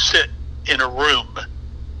and sit in a room,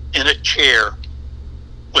 in a chair,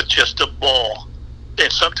 with just a ball,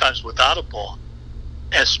 and sometimes without a ball,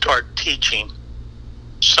 and start teaching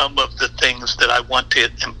some of the things that I want to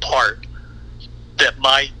impart, that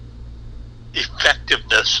my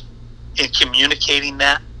effectiveness in communicating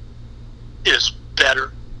that is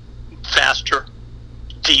better, faster,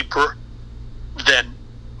 deeper than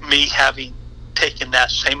me having taken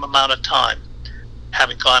that same amount of time,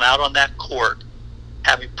 having gone out on that court,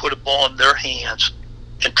 having put a ball in their hands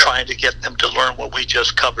and trying to get them to learn what we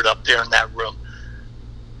just covered up there in that room.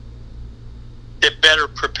 It better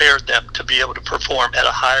prepared them to be able to perform at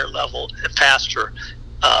a higher level, faster,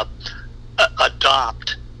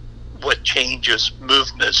 adopt what changes,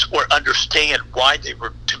 movements, or understand why they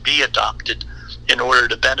were to be adopted in order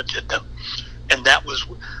to benefit them. And that was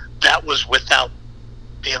without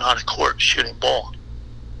being on a court shooting ball.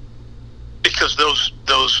 Because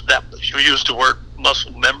that you used the word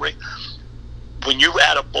muscle memory. When you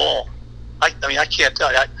add a ball, I can't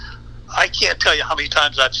tell you. I can't tell you how many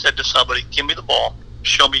times I've said to somebody, "Give me the ball,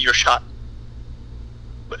 show me your shot."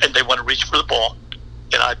 and they want to reach for the ball,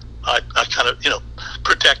 and I kind of,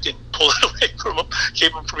 protect and pull it away from them,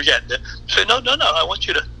 keep them from getting it. Say, no, I want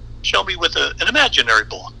you to show me with an imaginary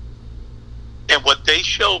ball. And what they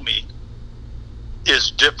show me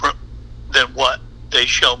is different than what they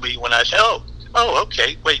show me when I say, oh,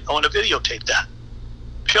 okay, wait, I want to videotape that.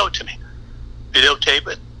 Show it to me. Videotape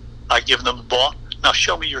it. I give them the ball. Now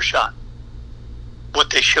show me your shot. What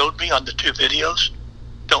they showed me on the 2 videos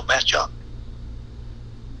don't match up.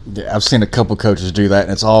 Yeah, I've seen a couple coaches do that,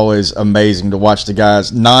 and it's always amazing to watch the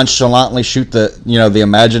guys nonchalantly shoot the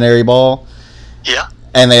imaginary ball. Yeah.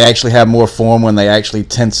 And they actually have more form when they actually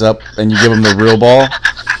tense up and you give them the real ball.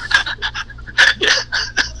 Yeah.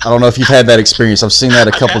 I don't know if you've had that experience. I've seen that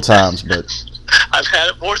a couple times, but I've had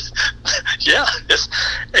it more. Yeah,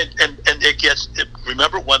 and it gets.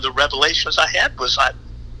 Remember, one of the revelations I had was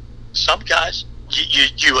some guys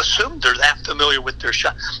you assume they're that familiar with their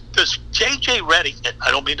shot. Does J.J. Redick, and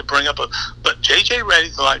I don't mean to bring up but J.J.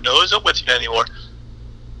 Redick, who I know isn't with you anymore,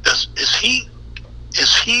 is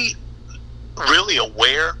he really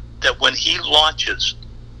aware that when he launches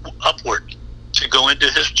upward to go into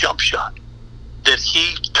his jump shot, that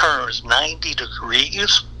he turns 90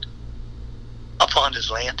 degrees upon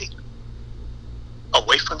his landing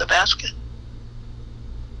away from the basket?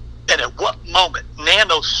 And at what moment,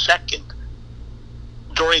 nanosecond,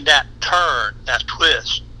 during that turn, that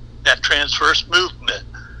twist, that transverse movement,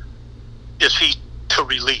 is he to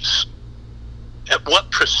release? At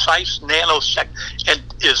what precise nanosecond? And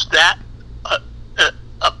is that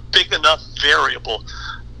a big enough variable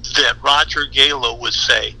that Roger Galo would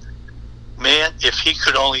say, man, if he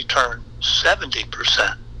could only turn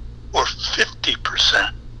 70% or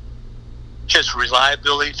 50%, his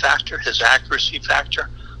reliability factor, his accuracy factor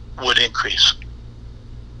would increase?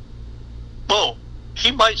 Well,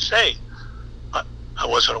 he might say, I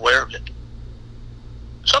wasn't aware of it.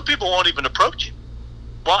 Some people won't even approach him.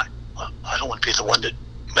 Why? Well, I don't want to be the one that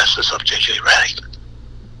messes up J.J. Redick.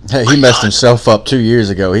 Hey, he messed himself up 2 years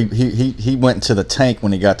ago. He went into the tank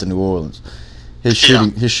when he got to New Orleans. His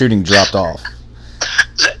shooting dropped off.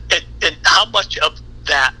 And how much of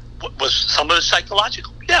that was some of it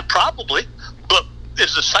psychological? Yeah, probably. But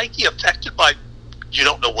is the psyche affected by you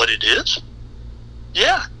don't know what it is?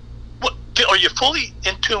 Yeah. Are you fully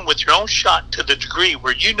in tune with your own shot to the degree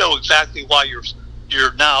where you know exactly why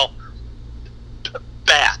you're now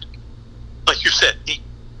bad? Like you said,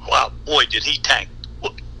 wow, boy, did he tank.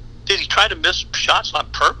 Did he try to miss shots on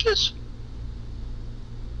purpose?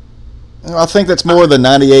 I think that's more than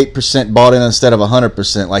 98% bought in instead of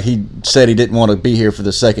 100%. Like he said, he didn't want to be here for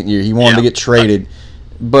the second year. He wanted to get traded,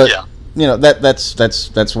 but that's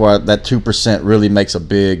why that 2% really makes a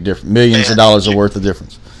big difference. Millions of dollars are worth of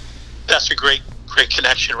difference. That's a great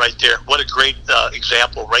connection right there. What a great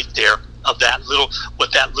example right there of that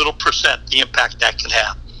little percent, the impact that can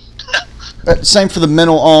have. Same for the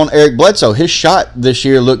mental on Eric Bledsoe. His shot this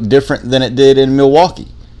year looked different than it did in Milwaukee.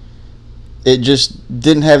 It just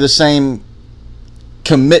didn't have the same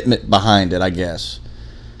commitment behind it, I guess.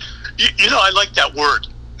 I like that word,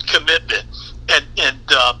 commitment. And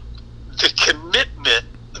the commitment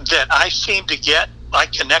that I seem to get, I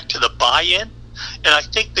connect to the buy-in, and I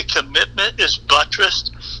think the commitment is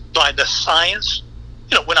buttressed by the science.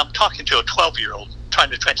 When I'm talking to a 12-year-old trying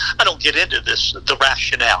to train, I don't get into the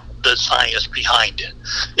rationale, the science behind it.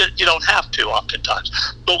 You don't have to oftentimes.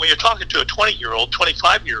 But when you're talking to a 20-year-old,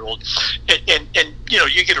 25-year-old, and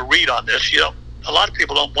you get a read on this, a lot of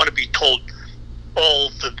people don't want to be told all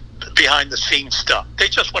the behind-the-scenes stuff. They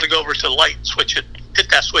just want to go over to the light and hit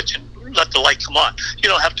that switch and let the light come on. You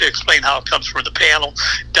don't have to explain how it comes from the panel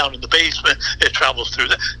down in the basement. It travels through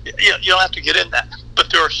you don't have to get in that. But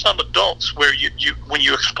there are some adults where when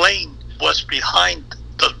you explain what's behind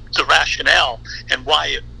the rationale and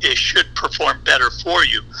why it should perform better for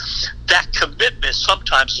you, that commitment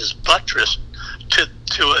sometimes is buttressed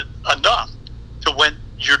to enough to when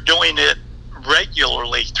you're doing it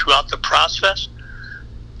regularly throughout the process,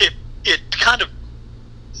 it kind of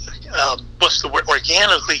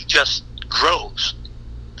organically just grows.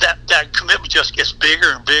 That commitment just gets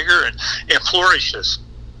bigger and bigger and flourishes.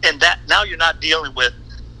 And that now you're not dealing with,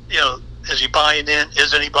 is he buying in?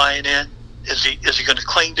 Isn't he buying in? Is he going to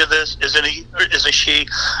cling to this? Isn't he? Or isn't she?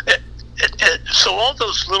 So all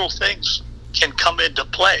those little things can come into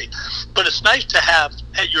play. But it's nice to have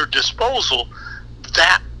at your disposal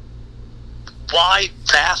that wide,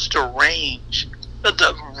 vaster range,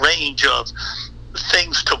 the range of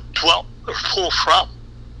things to pull from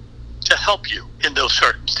to help you in those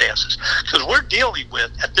circumstances. Because we're dealing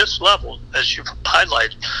with, at this level, as you've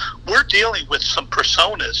highlighted, we're dealing with some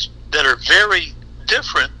personas that are very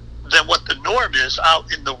different than what the norm is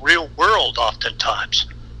out in the real world oftentimes.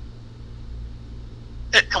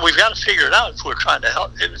 And we've got to figure it out if we're trying to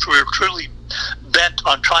help, if we're truly bent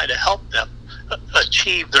on trying to help them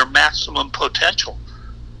achieve their maximum potential.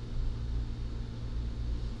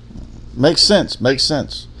 Makes sense.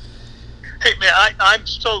 Hey man, I'm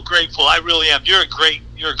so grateful. I really am. You're a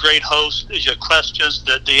great host. Your questions,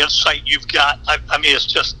 the insight you've got. I mean, it's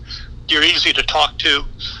just, you're easy to talk to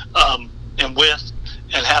and with,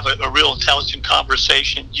 and have a real intelligent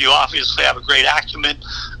conversation. You obviously have a great acumen,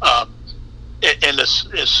 and it's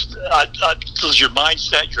your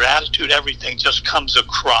mindset, your attitude, everything just comes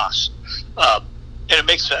across, and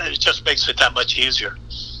it just makes it that much easier.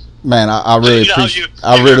 Man, I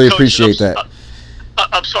really appreciate that.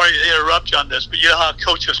 I'm sorry to interrupt you on this, but you know how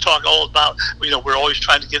coaches talk all about, we're always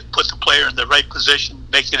trying to put the player in the right position,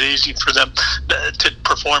 make it easy for them to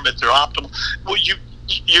perform at their optimal. Well,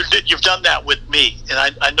 you've done that with me,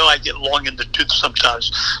 and I know I get long in the tooth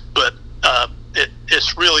sometimes, but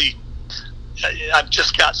it's really, I've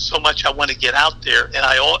just got so much I want to get out there, and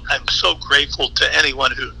I'm so grateful to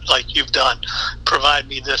anyone who, like you've done, provide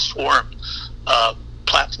me this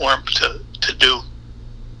platform to do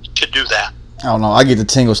that. I don't know. I get the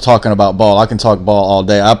tingles talking about ball. I can talk ball all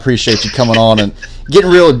day. I appreciate you coming on and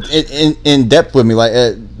getting real in depth with me. Like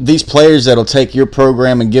these players that'll take your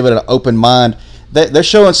program and give it an open mind, they're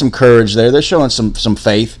showing some courage there. They're showing some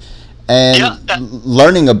faith. And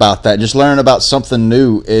learning about that, just learning about something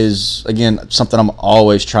new is, again, something I'm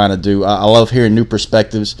always trying to do. I love hearing new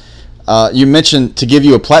perspectives. You mentioned to give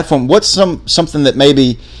you a platform. What's something that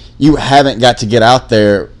maybe you haven't got to get out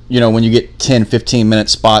there, when you get 10, 15-minute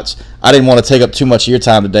spots? I didn't want to take up too much of your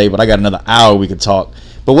time today, but I got another hour we could talk.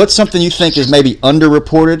 But what's something you think is maybe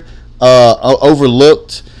underreported,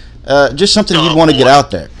 overlooked, just something you'd want to get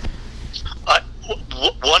out there?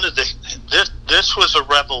 This was a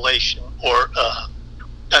revelation or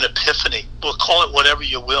an epiphany. We'll call it whatever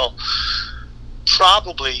you will.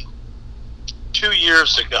 Probably 2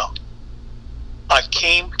 years ago, I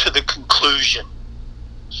came to the conclusion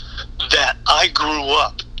that I grew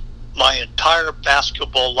up my entire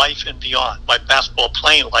basketball life and beyond, my basketball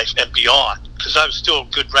playing life and beyond, because I was still a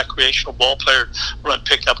good recreational ball player, run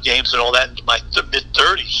pickup games and all that into my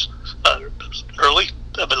mid-30s, late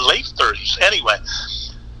 30s. Anyway,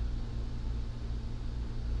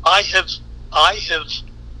 I have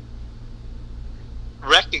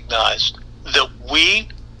recognized that we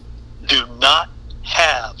do not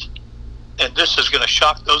have, and this is going to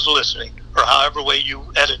shock those listening, or however way you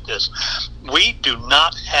edit this, we do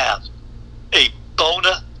not have a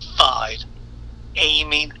bona fide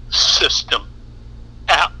aiming system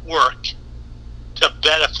at work to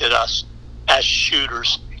benefit us as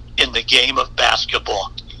shooters in the game of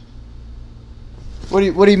basketball. What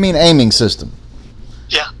do you mean aiming system?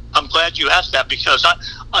 Yeah, I'm glad you asked that, because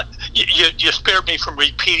you spared me from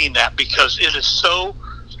repeating that, because it is so.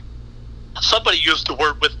 Somebody used the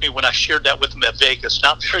word with me when I shared that with him at Vegas,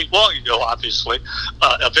 not very long ago, obviously,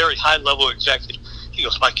 a very high-level executive. He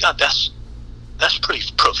goes, "My God, that's pretty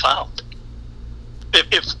profound."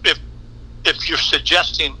 If you're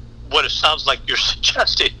suggesting what it sounds like you're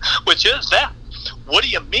suggesting, which is that, what do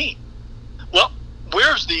you mean? Well,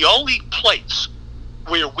 where's the only place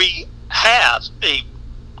where we have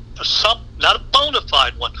not a bona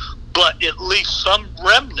fide one, but at least some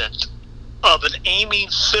remnant of an aiming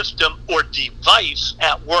system or device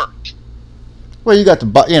at work? Well, you got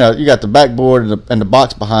the backboard and the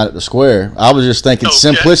box behind it, the square. I was just thinking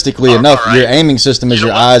simplistically enough, right. Your aiming system is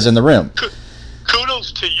your eyes and the rim.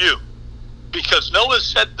 Kudos to you, because Noah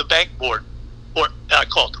said the backboard, or I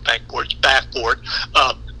call it the backboard, it's backboard,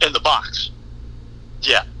 and the box.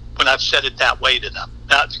 Yeah, when I've said it that way to them.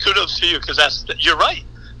 Now, kudos to you, because you're right.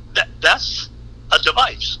 That's a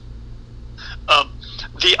device.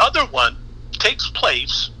 The other one takes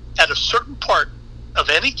place at a certain part of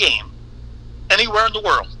any game anywhere in the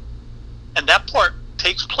world, and that part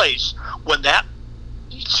takes place when that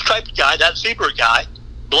striped guy, that zebra guy,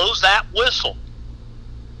 blows that whistle.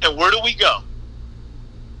 And where do we go?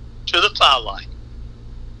 To the foul line.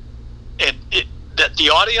 And that the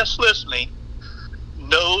audience listening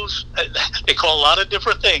knows, they call a lot of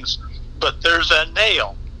different things, but there's a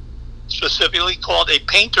nail, specifically called a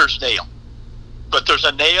painter's nail. But there's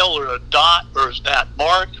a nail or a dot or that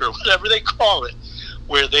mark or whatever they call it,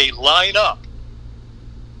 where they line up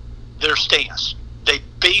their stance. They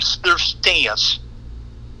base their stance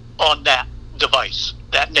on that device,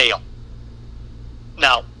 that nail.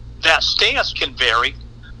 Now, that stance can vary,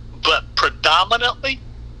 but predominantly,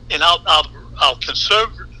 and I'll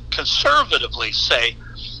conservatively say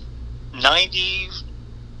 95%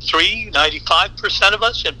 95% of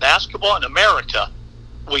us in basketball in America,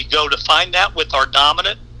 we go to find that with our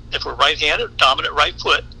dominant, if we're right-handed, dominant right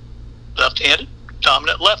foot, left-handed,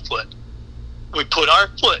 dominant left foot. We put our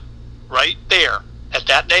foot right there at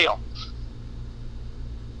that nail,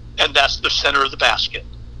 and that's the center of the basket.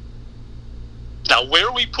 Now,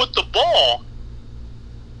 where we put the ball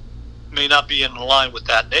may not be in line with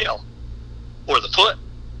that nail or the foot,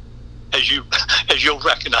 as you'll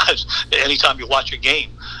recognize anytime you watch a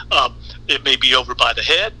game. It may be over by the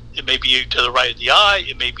head. It may be to the right of the eye.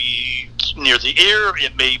 It may be near the ear.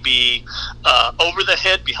 It may be over the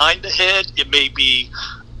head, behind the head. It may be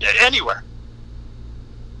anywhere.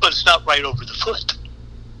 But it's not right over the foot.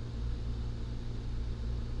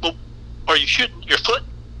 Well, are you shooting your foot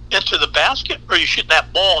into the basket, or are you shooting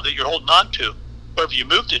that ball that you're holding on to, wherever you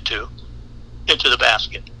moved it to, into the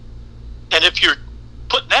basket? And if you're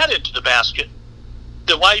putting that into the basket,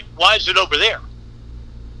 then why is it over there?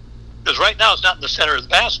 Because right now it's not in the center of the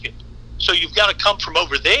basket. So you've got to come from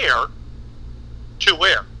over there to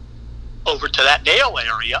where? Over to that nail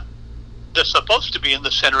area that's supposed to be in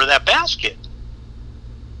the center of that basket.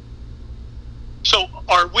 So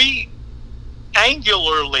are we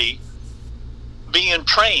angularly being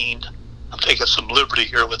trained? I'm taking some liberty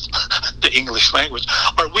here with the English language.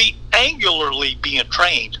 Are we angularly being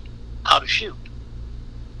trained how to shoot?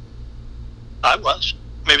 I was.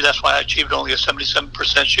 Maybe that's why I achieved only a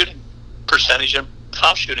 77% shooting percentage in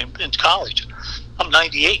foul shooting in college. I'm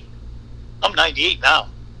 98. I'm 98 now.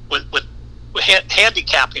 With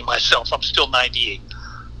handicapping myself, I'm still 98%.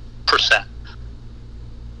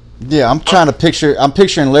 Yeah, I'm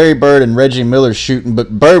picturing Larry Bird and Reggie Miller shooting,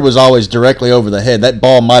 but Bird was always directly over the head. That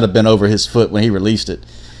ball might have been over his foot when he released it.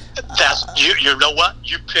 That's you know what?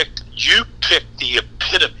 You picked the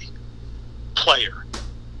epitome player.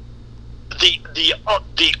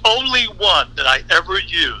 The only one that I ever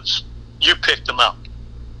used, you picked him out.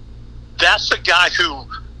 That's a guy who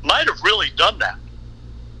might have really done that.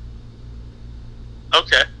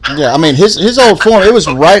 Okay. Yeah, I mean his old form, it was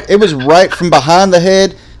right. It was right from behind the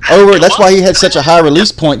head over. That's why he had such a high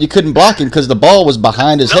release point. You couldn't block him because the ball was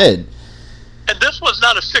behind his head. And this was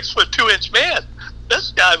not a 6'2" man.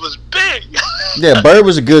 This guy was big. Yeah, Bird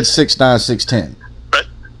was a good 6'9", 6'10". Right.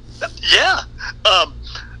 Yeah.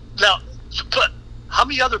 Now, but how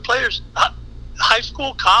many other players, high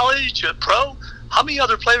school, college, pro, how many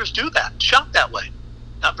other players do that, shot that way?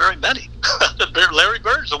 Not very many. Larry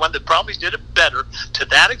Bird's the one that probably did it better to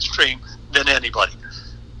that extreme than anybody.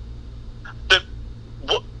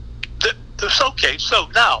 Okay, so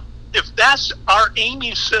now, if that's our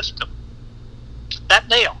aiming system, that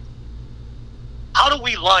nail, how do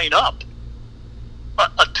we line up,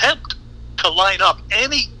 attempt to line up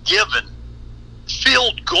any given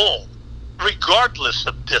field goal, regardless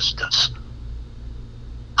of distance?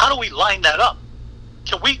 How do we line that up?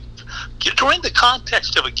 Can we, during the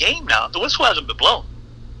context of a game now, the whistle hasn't been blown.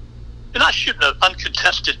 You're not shooting an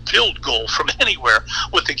uncontested field goal from anywhere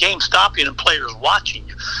with the game stopping and players watching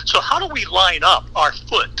you. So how do we line up our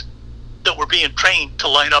foot that we're being trained to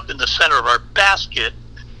line up in the center of our basket,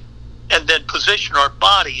 and then position our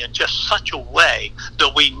body in just such a way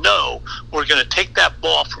that we know we're going to take that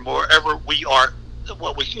ball from wherever we are,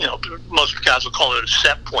 what we, most guys will call it a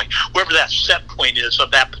set point, wherever that set point is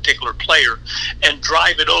of that particular player, and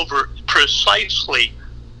drive it over precisely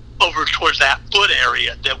over towards that foot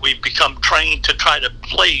area that we've become trained to try to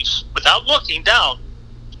place without looking down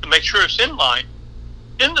to make sure it's in line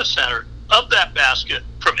in the center of that basket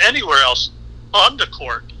from anywhere else on the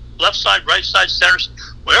court, left side, right side, center,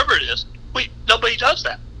 wherever it is. Nobody does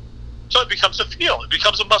that. So it becomes a feel. It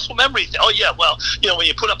becomes a muscle memory thing. Oh, yeah, well, when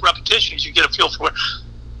you put up repetitions, you get a feel for it.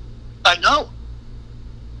 I know.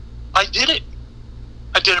 I did it.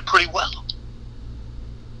 I did it pretty well.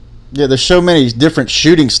 Yeah, there's so many different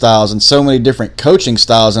shooting styles and so many different coaching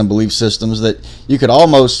styles and belief systems that you could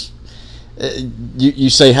almost you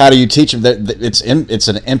say, how do you teach them? That it's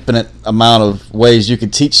an infinite amount of ways you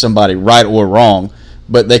could teach somebody right or wrong,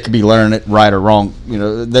 but they could be learning it right or wrong.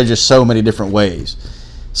 There's just so many different ways,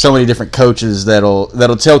 so many different coaches that'll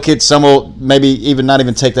tell kids. Some will maybe even not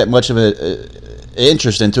even take that much of a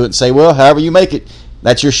interest into it and say, well, however you make it,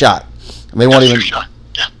 that's your shot. And they won't even.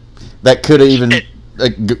 Yeah. That could have even.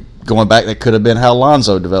 Going back, that could have been how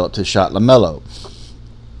Lonzo developed his shot, LaMelo.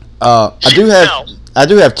 I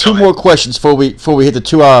do have two more questions before we hit the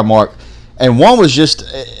 2-hour mark, and one was just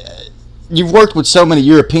you've worked with so many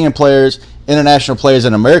European players, international players,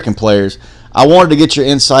 and American players. I wanted to get your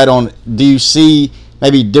insight on, do you see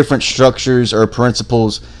maybe different structures or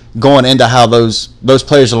principles going into how those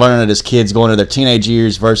players are learning it as kids, going into their teenage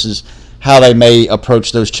years versus how they may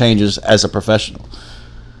approach those changes as a professional?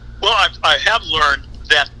 Well, I have learned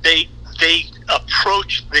that they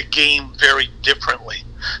approach the game very differently.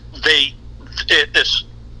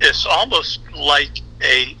 It's almost like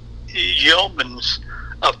a yeoman's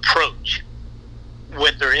approach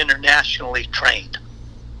when they're internationally trained.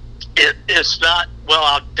 It's not, well,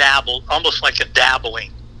 I'll dabble, almost like a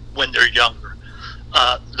dabbling when they're younger.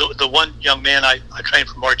 The one young man I trained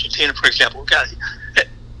from Argentina, for example,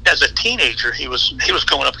 as a teenager, he was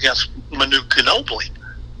going up against Manu Ginobili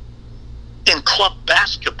in club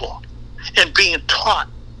basketball and being taught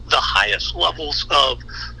the highest levels of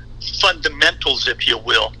fundamentals, if you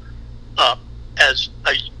will, as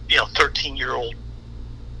a 13-year-old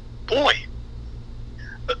boy.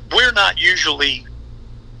 We're not usually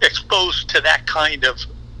exposed to that kind of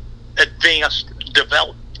advanced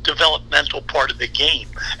developmental part of the game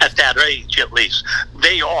at that age, at least.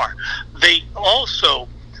 They are. They also,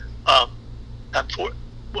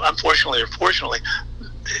 unfortunately or fortunately,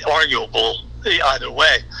 arguable either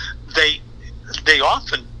way, they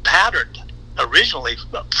often patterned originally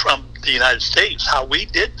from the United States how we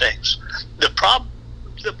did things.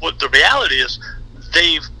 The reality is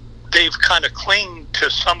they've kind of clinged to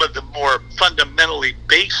some of the more fundamentally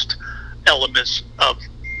based elements of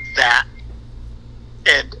that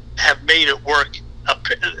and have made it work.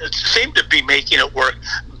 It seemed to be making it work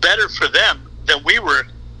better for them than we were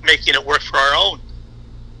making it work for our own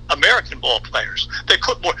American ball players. They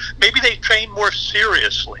put more. Maybe they train more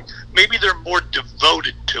seriously. Maybe they're more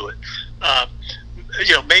devoted to it.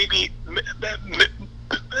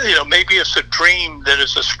 Maybe it's a dream that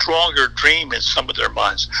is a stronger dream in some of their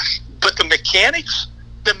minds. But the mechanics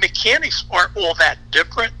aren't all that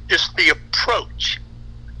different. It's the approach.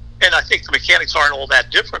 And I think the mechanics aren't all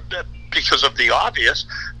that different because of the obvious.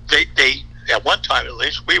 They at one time at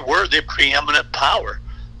least, we were the preeminent power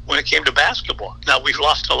when it came to basketball. Now, we've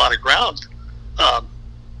lost a lot of ground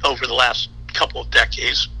over the last couple of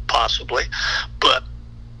decades, possibly. But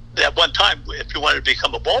at one time, if you wanted to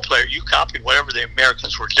become a ball player, you copied whatever the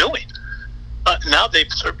Americans were doing. Now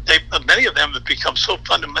many of them have become so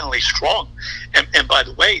fundamentally strong. And by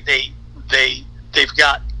the way, they've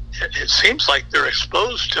got, it seems like they're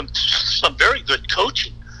exposed to some very good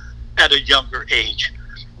coaching at a younger age.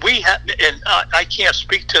 I can't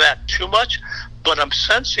speak to that too much, but I'm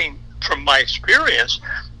sensing from my experience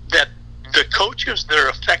that the coaches that are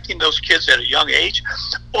affecting those kids at a young age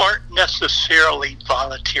aren't necessarily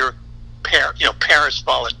parents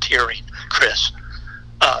volunteering, Chris,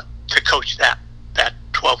 to coach that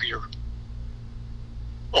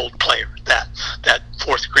 12-year-old player, that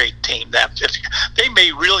fourth grade team, that fifth. They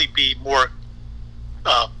may really be more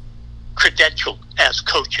credentialed as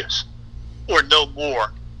coaches or know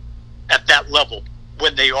more at that level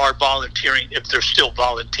when they are volunteering, if they're still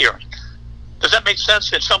volunteering. Does that make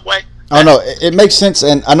sense in some way? Oh, no, it makes sense,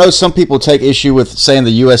 and I know some people take issue with saying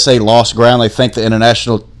the USA lost ground. They think the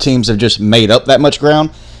international teams have just made up that much ground.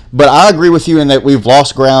 But I agree with you in that we've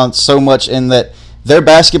lost ground so much in that their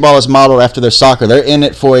basketball is modeled after their soccer. They're in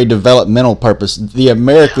it for a developmental purpose. The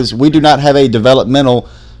Americas, we do not have a developmental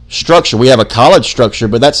structure. We have a college structure,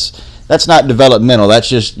 but that's not developmental. That's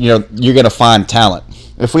just, you're going to find talent.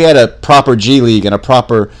 If we had a proper G League and a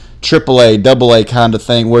proper AAA, AA kind of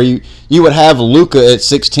thing where you would have Luka at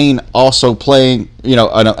 16 also playing,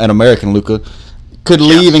 an American Luka, could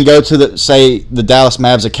leave and go to the Dallas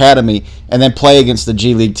Mavs Academy and then play against the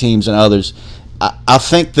G League teams and others. I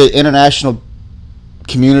think the international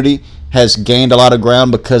community has gained a lot of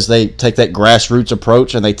ground because they take that grassroots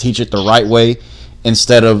approach and they teach it the right way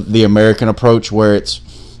instead of the American approach where it's,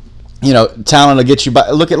 talent will get you by.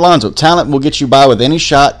 Look at Lonzo. Talent will get you by with any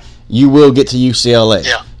shot. You will get to UCLA.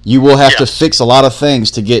 Yeah. You will have to fix a lot of things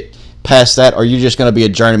to get past that, or you're just going to be a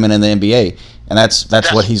journeyman in the NBA, and that's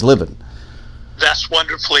what he's living. That's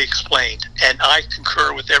wonderfully explained, and I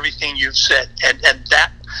concur with everything you've said. And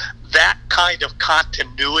that kind of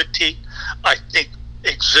continuity, I think,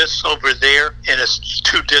 exists over there, and it's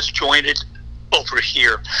too disjointed over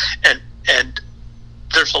here. And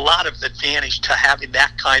there's a lot of advantage to having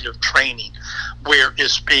that kind of training, where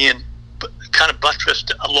it's being kind of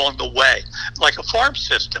buttressed along the way, like a farm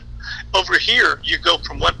system. Over here, you go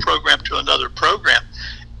from one program to another program,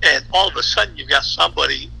 and all of a sudden you've got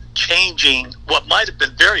somebody changing what might have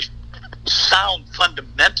been very sound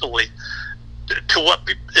fundamentally to what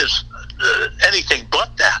is anything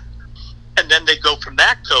but that. And then they go from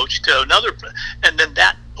that coach to another, and then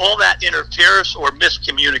all that interference or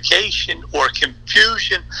miscommunication or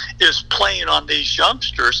confusion is playing on these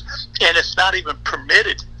youngsters, and it's not even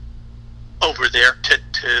permitted over there to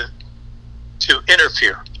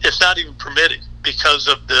interfere. It's not even permitted because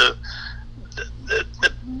of the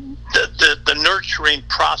the nurturing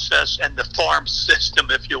process and the farm system,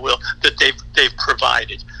 if you will, that they've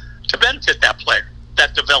provided to benefit that player,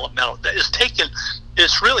 that developmental, that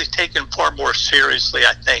is really taken far more seriously,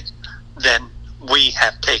 I think, than we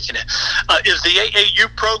have taken it. Is the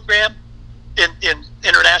AAU program in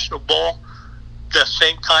international ball the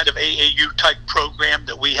same kind of AAU type program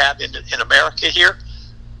that we have in America here?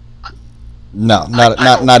 No,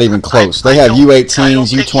 not even close. They have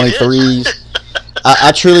U18s, U23s.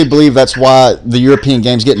 I truly believe that's why the European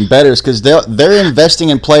game's getting better, is because they're investing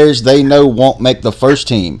in players they know won't make the first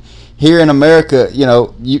team. Here in America,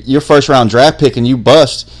 your first round draft pick and you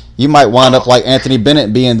bust, you might wind up like Anthony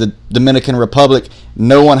Bennett being the Dominican Republic.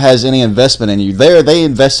 No one has any investment in you. They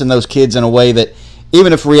invest in those kids in a way that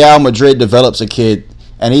even if Real Madrid develops a kid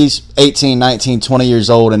and he's 18, 19, 20 years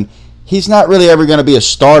old and he's not really ever going to be a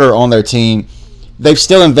starter on their team, they've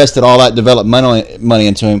still invested all that developmental money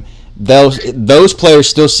into him. Those players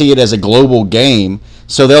still see it as a global game,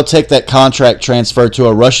 so they'll take that contract transfer to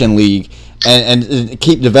a Russian league and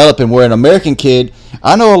keep developing. Where an American kid,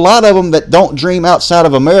 I know a lot of them that don't dream outside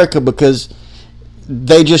of America because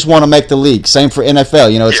they just want to make the league. Same for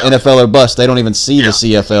NFL. It's NFL or bust. They don't even see the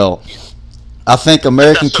CFL. I think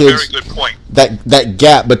American kids, very good point. that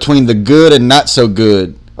gap between the good and not so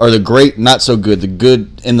good, or the great, not so good, the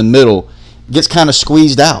good in the middle, gets kind of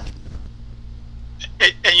squeezed out.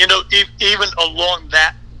 And even along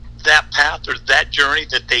that path or that journey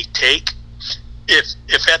that they take,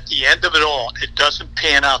 if at the end of it all it doesn't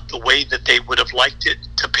pan out the way that they would have liked it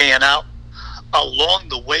to pan out, along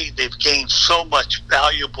the way they've gained so much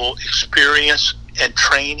valuable experience and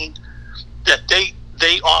training that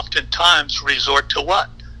they oftentimes resort to what?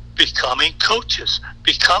 Becoming coaches,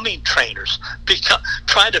 becoming trainers,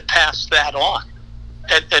 trying to pass that on,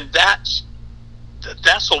 and that's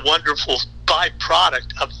a wonderful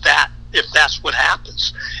byproduct of that, if that's what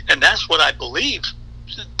happens. And that's what I believe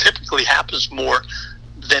typically happens more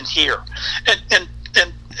than here.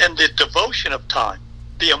 And the devotion of time,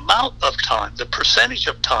 the amount of time, the percentage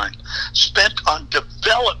of time spent on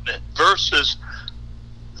development versus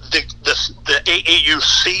the AAU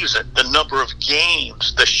season, the number of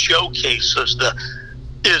games, the showcases,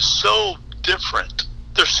 is so different.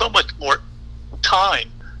 There's so much more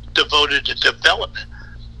time devoted to development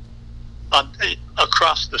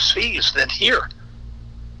across the seas than here.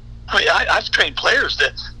 I mean, I've trained players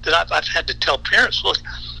that I've had to tell parents, look,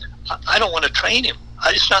 I don't want to train him.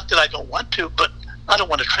 It's not that I don't want to, but I don't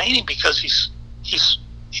want to train him because he's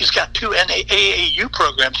got 2 AAU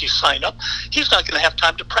programs he's signed up. He's not going to have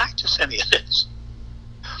time to practice any of this.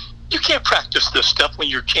 You can't practice this stuff when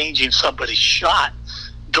you're changing somebody's shot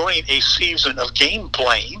during a season of game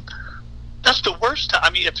playing. That's the worst time. I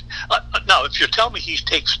mean, if you're telling me he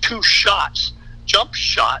takes 2 shots, jump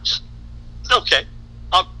shots, okay,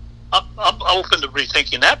 I'm open to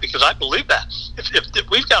rethinking that, because I believe that. If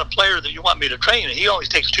we've got a player that you want me to train and he only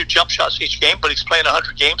takes 2 jump shots each game, but he's playing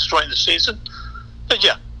 100 games during the season, then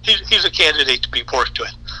yeah, he's a candidate to be worked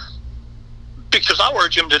with. Because I'll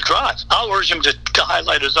urge him to drive. I'll urge him to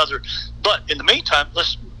highlight his other. But in the meantime,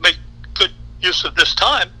 let's make good use of this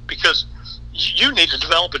time, because you need to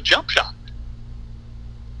develop a jump shot.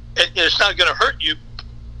 And it's not going to hurt you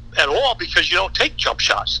at all because you don't take jump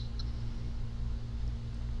shots.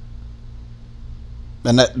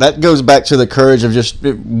 And that goes back to the courage of just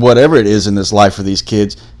whatever it is in this life for these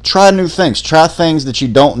kids. Try new things. Try things that you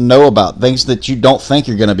don't know about, things that you don't think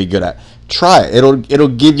you're going to be good at. Try it. It'll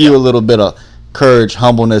give you a little bit of courage,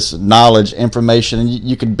 humbleness, knowledge, information, and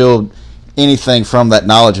you can build anything from that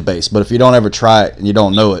knowledge base. But if you don't ever try it and you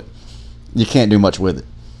don't know it, you can't do much with it.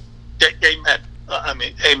 Amen. I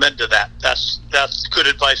mean, amen to that. That's good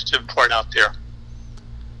advice to impart out there.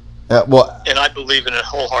 And I believe in it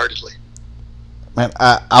wholeheartedly. Man,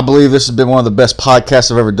 I believe this has been one of the best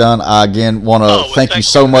podcasts I've ever done. I, again, want to thank you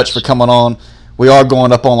so much for coming on. We are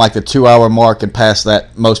going up on like the 2-hour mark, and past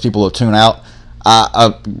that, most people will tune out.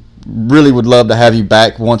 I really would love to have you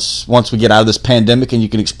back once we get out of this pandemic, and you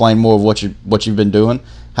can explain more of what you've been doing,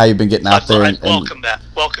 how you've been getting out there. Welcome that.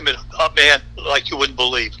 Welcome it up, man, like you wouldn't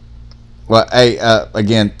believe. Well, hey,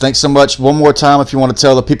 again, thanks so much. One more time, if you want to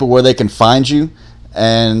tell the people where they can find you.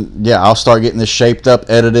 And yeah, I'll start getting this shaped up,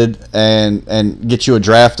 edited, and get you a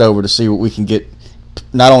draft over to see what we can get,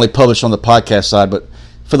 not only published on the podcast side, but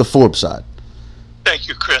for the Forbes side. Thank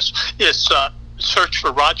you, Chris. It's search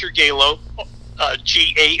for Roger Galo,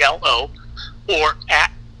 Galo, or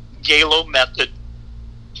at Galo Method.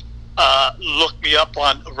 Look me up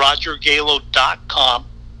on rogergalo.com,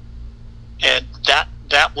 and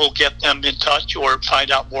that will get them in touch or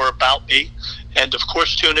find out more about me. And of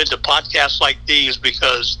course, tune into podcasts like these,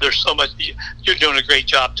 because there's so much. You're doing a great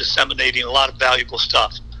job disseminating a lot of valuable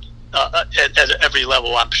stuff at every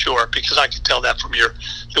level, I'm sure, because I can tell that from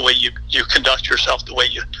the way you conduct yourself, the way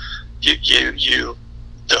you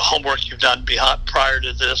the homework you've done prior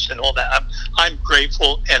to this and all that. I'm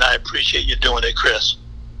grateful, and I appreciate you doing it, Chris.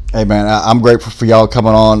 Hey, man, I'm grateful for y'all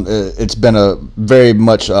coming on. It's been a very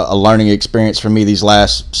much a learning experience for me these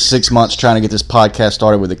last 6 months trying to get this podcast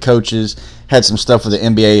started with the coaches. Had some stuff with the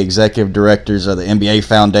NBA executive directors of the NBA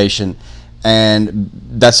Foundation, and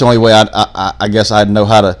that's the only way I guess I'd know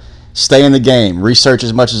how to stay in the game, research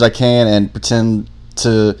as much as I can, and pretend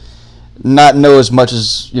to not know as much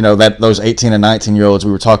as, that those 18 and 19-year-olds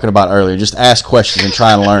we were talking about earlier. Just ask questions and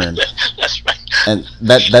try and learn. That's right. And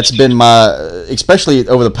that's been my, especially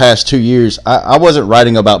over the past 2 years, I wasn't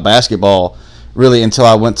writing about basketball really until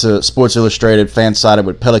I went to Sports Illustrated, Fansided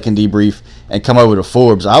with Pelican Debrief, and come over to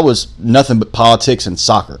Forbes. I was nothing but politics and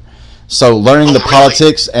soccer. So learning the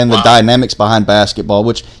politics and the dynamics behind basketball,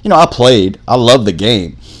 which, I played. I love the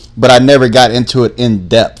game. But I never got into it in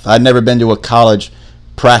depth. I'd never been to a college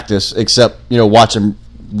practice except, watching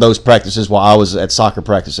those practices while I was at soccer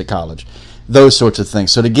practice at college. Those sorts of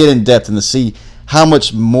things. So to get in depth and to see how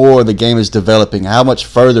much more the game is developing, how much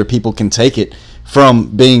further people can take it from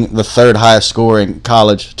being the third highest scorer in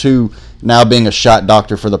college to now being a shot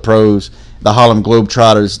doctor for the pros, the Harlem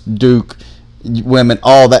Globetrotters, Duke, women,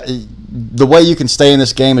 all that. The way you can stay in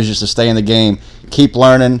this game is just to stay in the game, keep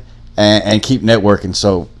learning, and keep networking.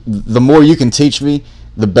 So the more you can teach me,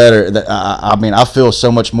 the better. I feel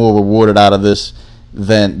so much more rewarded out of this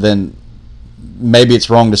than maybe it's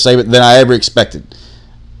wrong to say, but than I ever expected.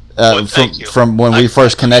 From when we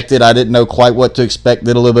first connected, I didn't know quite what to expect.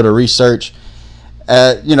 Did a little bit of research.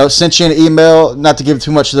 Sent you an email, not to give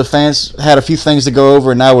too much to the fans. Had a few things to go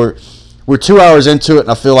over, and now we're 2 hours into it,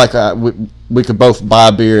 and I feel like we could both buy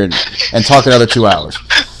a beer and talk another 2 hours.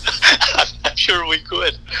 I'm sure we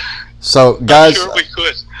could. So, guys, I'm sure we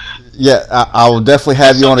could. Yeah, I will definitely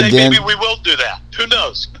have you on again. Maybe we will do that. Who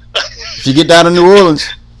knows? If you get down to New Orleans.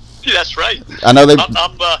 That's right. I know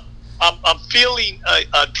I'm feeling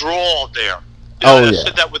a draw there. I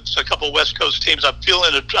said that with a couple of West Coast teams. I'm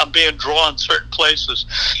feeling I'm being drawn certain places,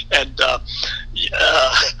 and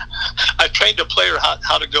I trained a player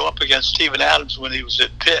how to go up against Steven Adams when he was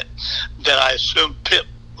at Pitt. That I assumed Pitt.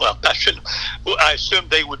 Well, I assumed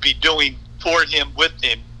they would be doing for him, with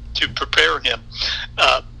him, to prepare him.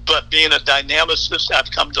 But being a dynamicist, I've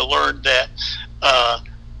come to learn that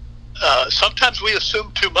sometimes we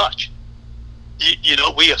assume too much.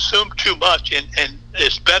 We assume too much, and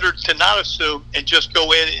it's better to not assume and just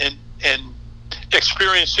go in and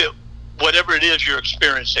experience it, whatever it is you're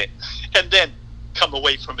experiencing, and then come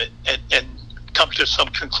away from it and come to some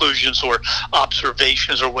conclusions or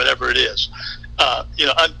observations or whatever it is.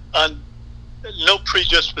 No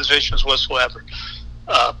predispositions whatsoever.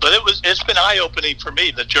 But it's been eye-opening for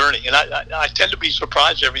me, the journey, and I tend to be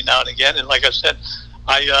surprised every now and again. And like I said,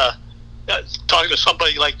 talking to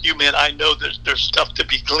somebody like you, man, I know there's stuff to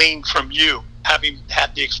be gleaned from you, having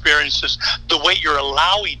had the experiences. The way you're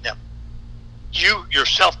allowing them, you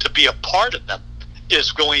yourself, to be a part of them,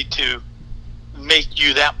 is going to make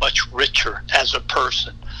you that much richer as a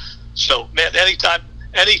person. So, man, anytime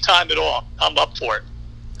at all, I'm up for it.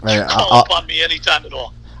 Man, call upon me anytime at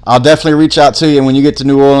all. I'll definitely reach out to you, and when you get to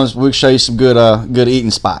New Orleans, we'll show you some good eating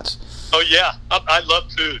spots. Oh yeah, I love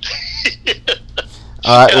food.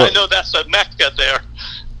 All right, and I know that's a mecca there.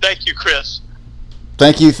 Thank you, Chris.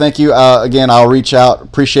 Thank you. Again, I'll reach out.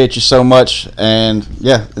 Appreciate you so much, and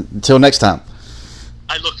yeah, until next time.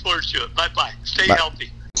 I look forward to it. Bye. Stay Bye.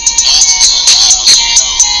 healthy.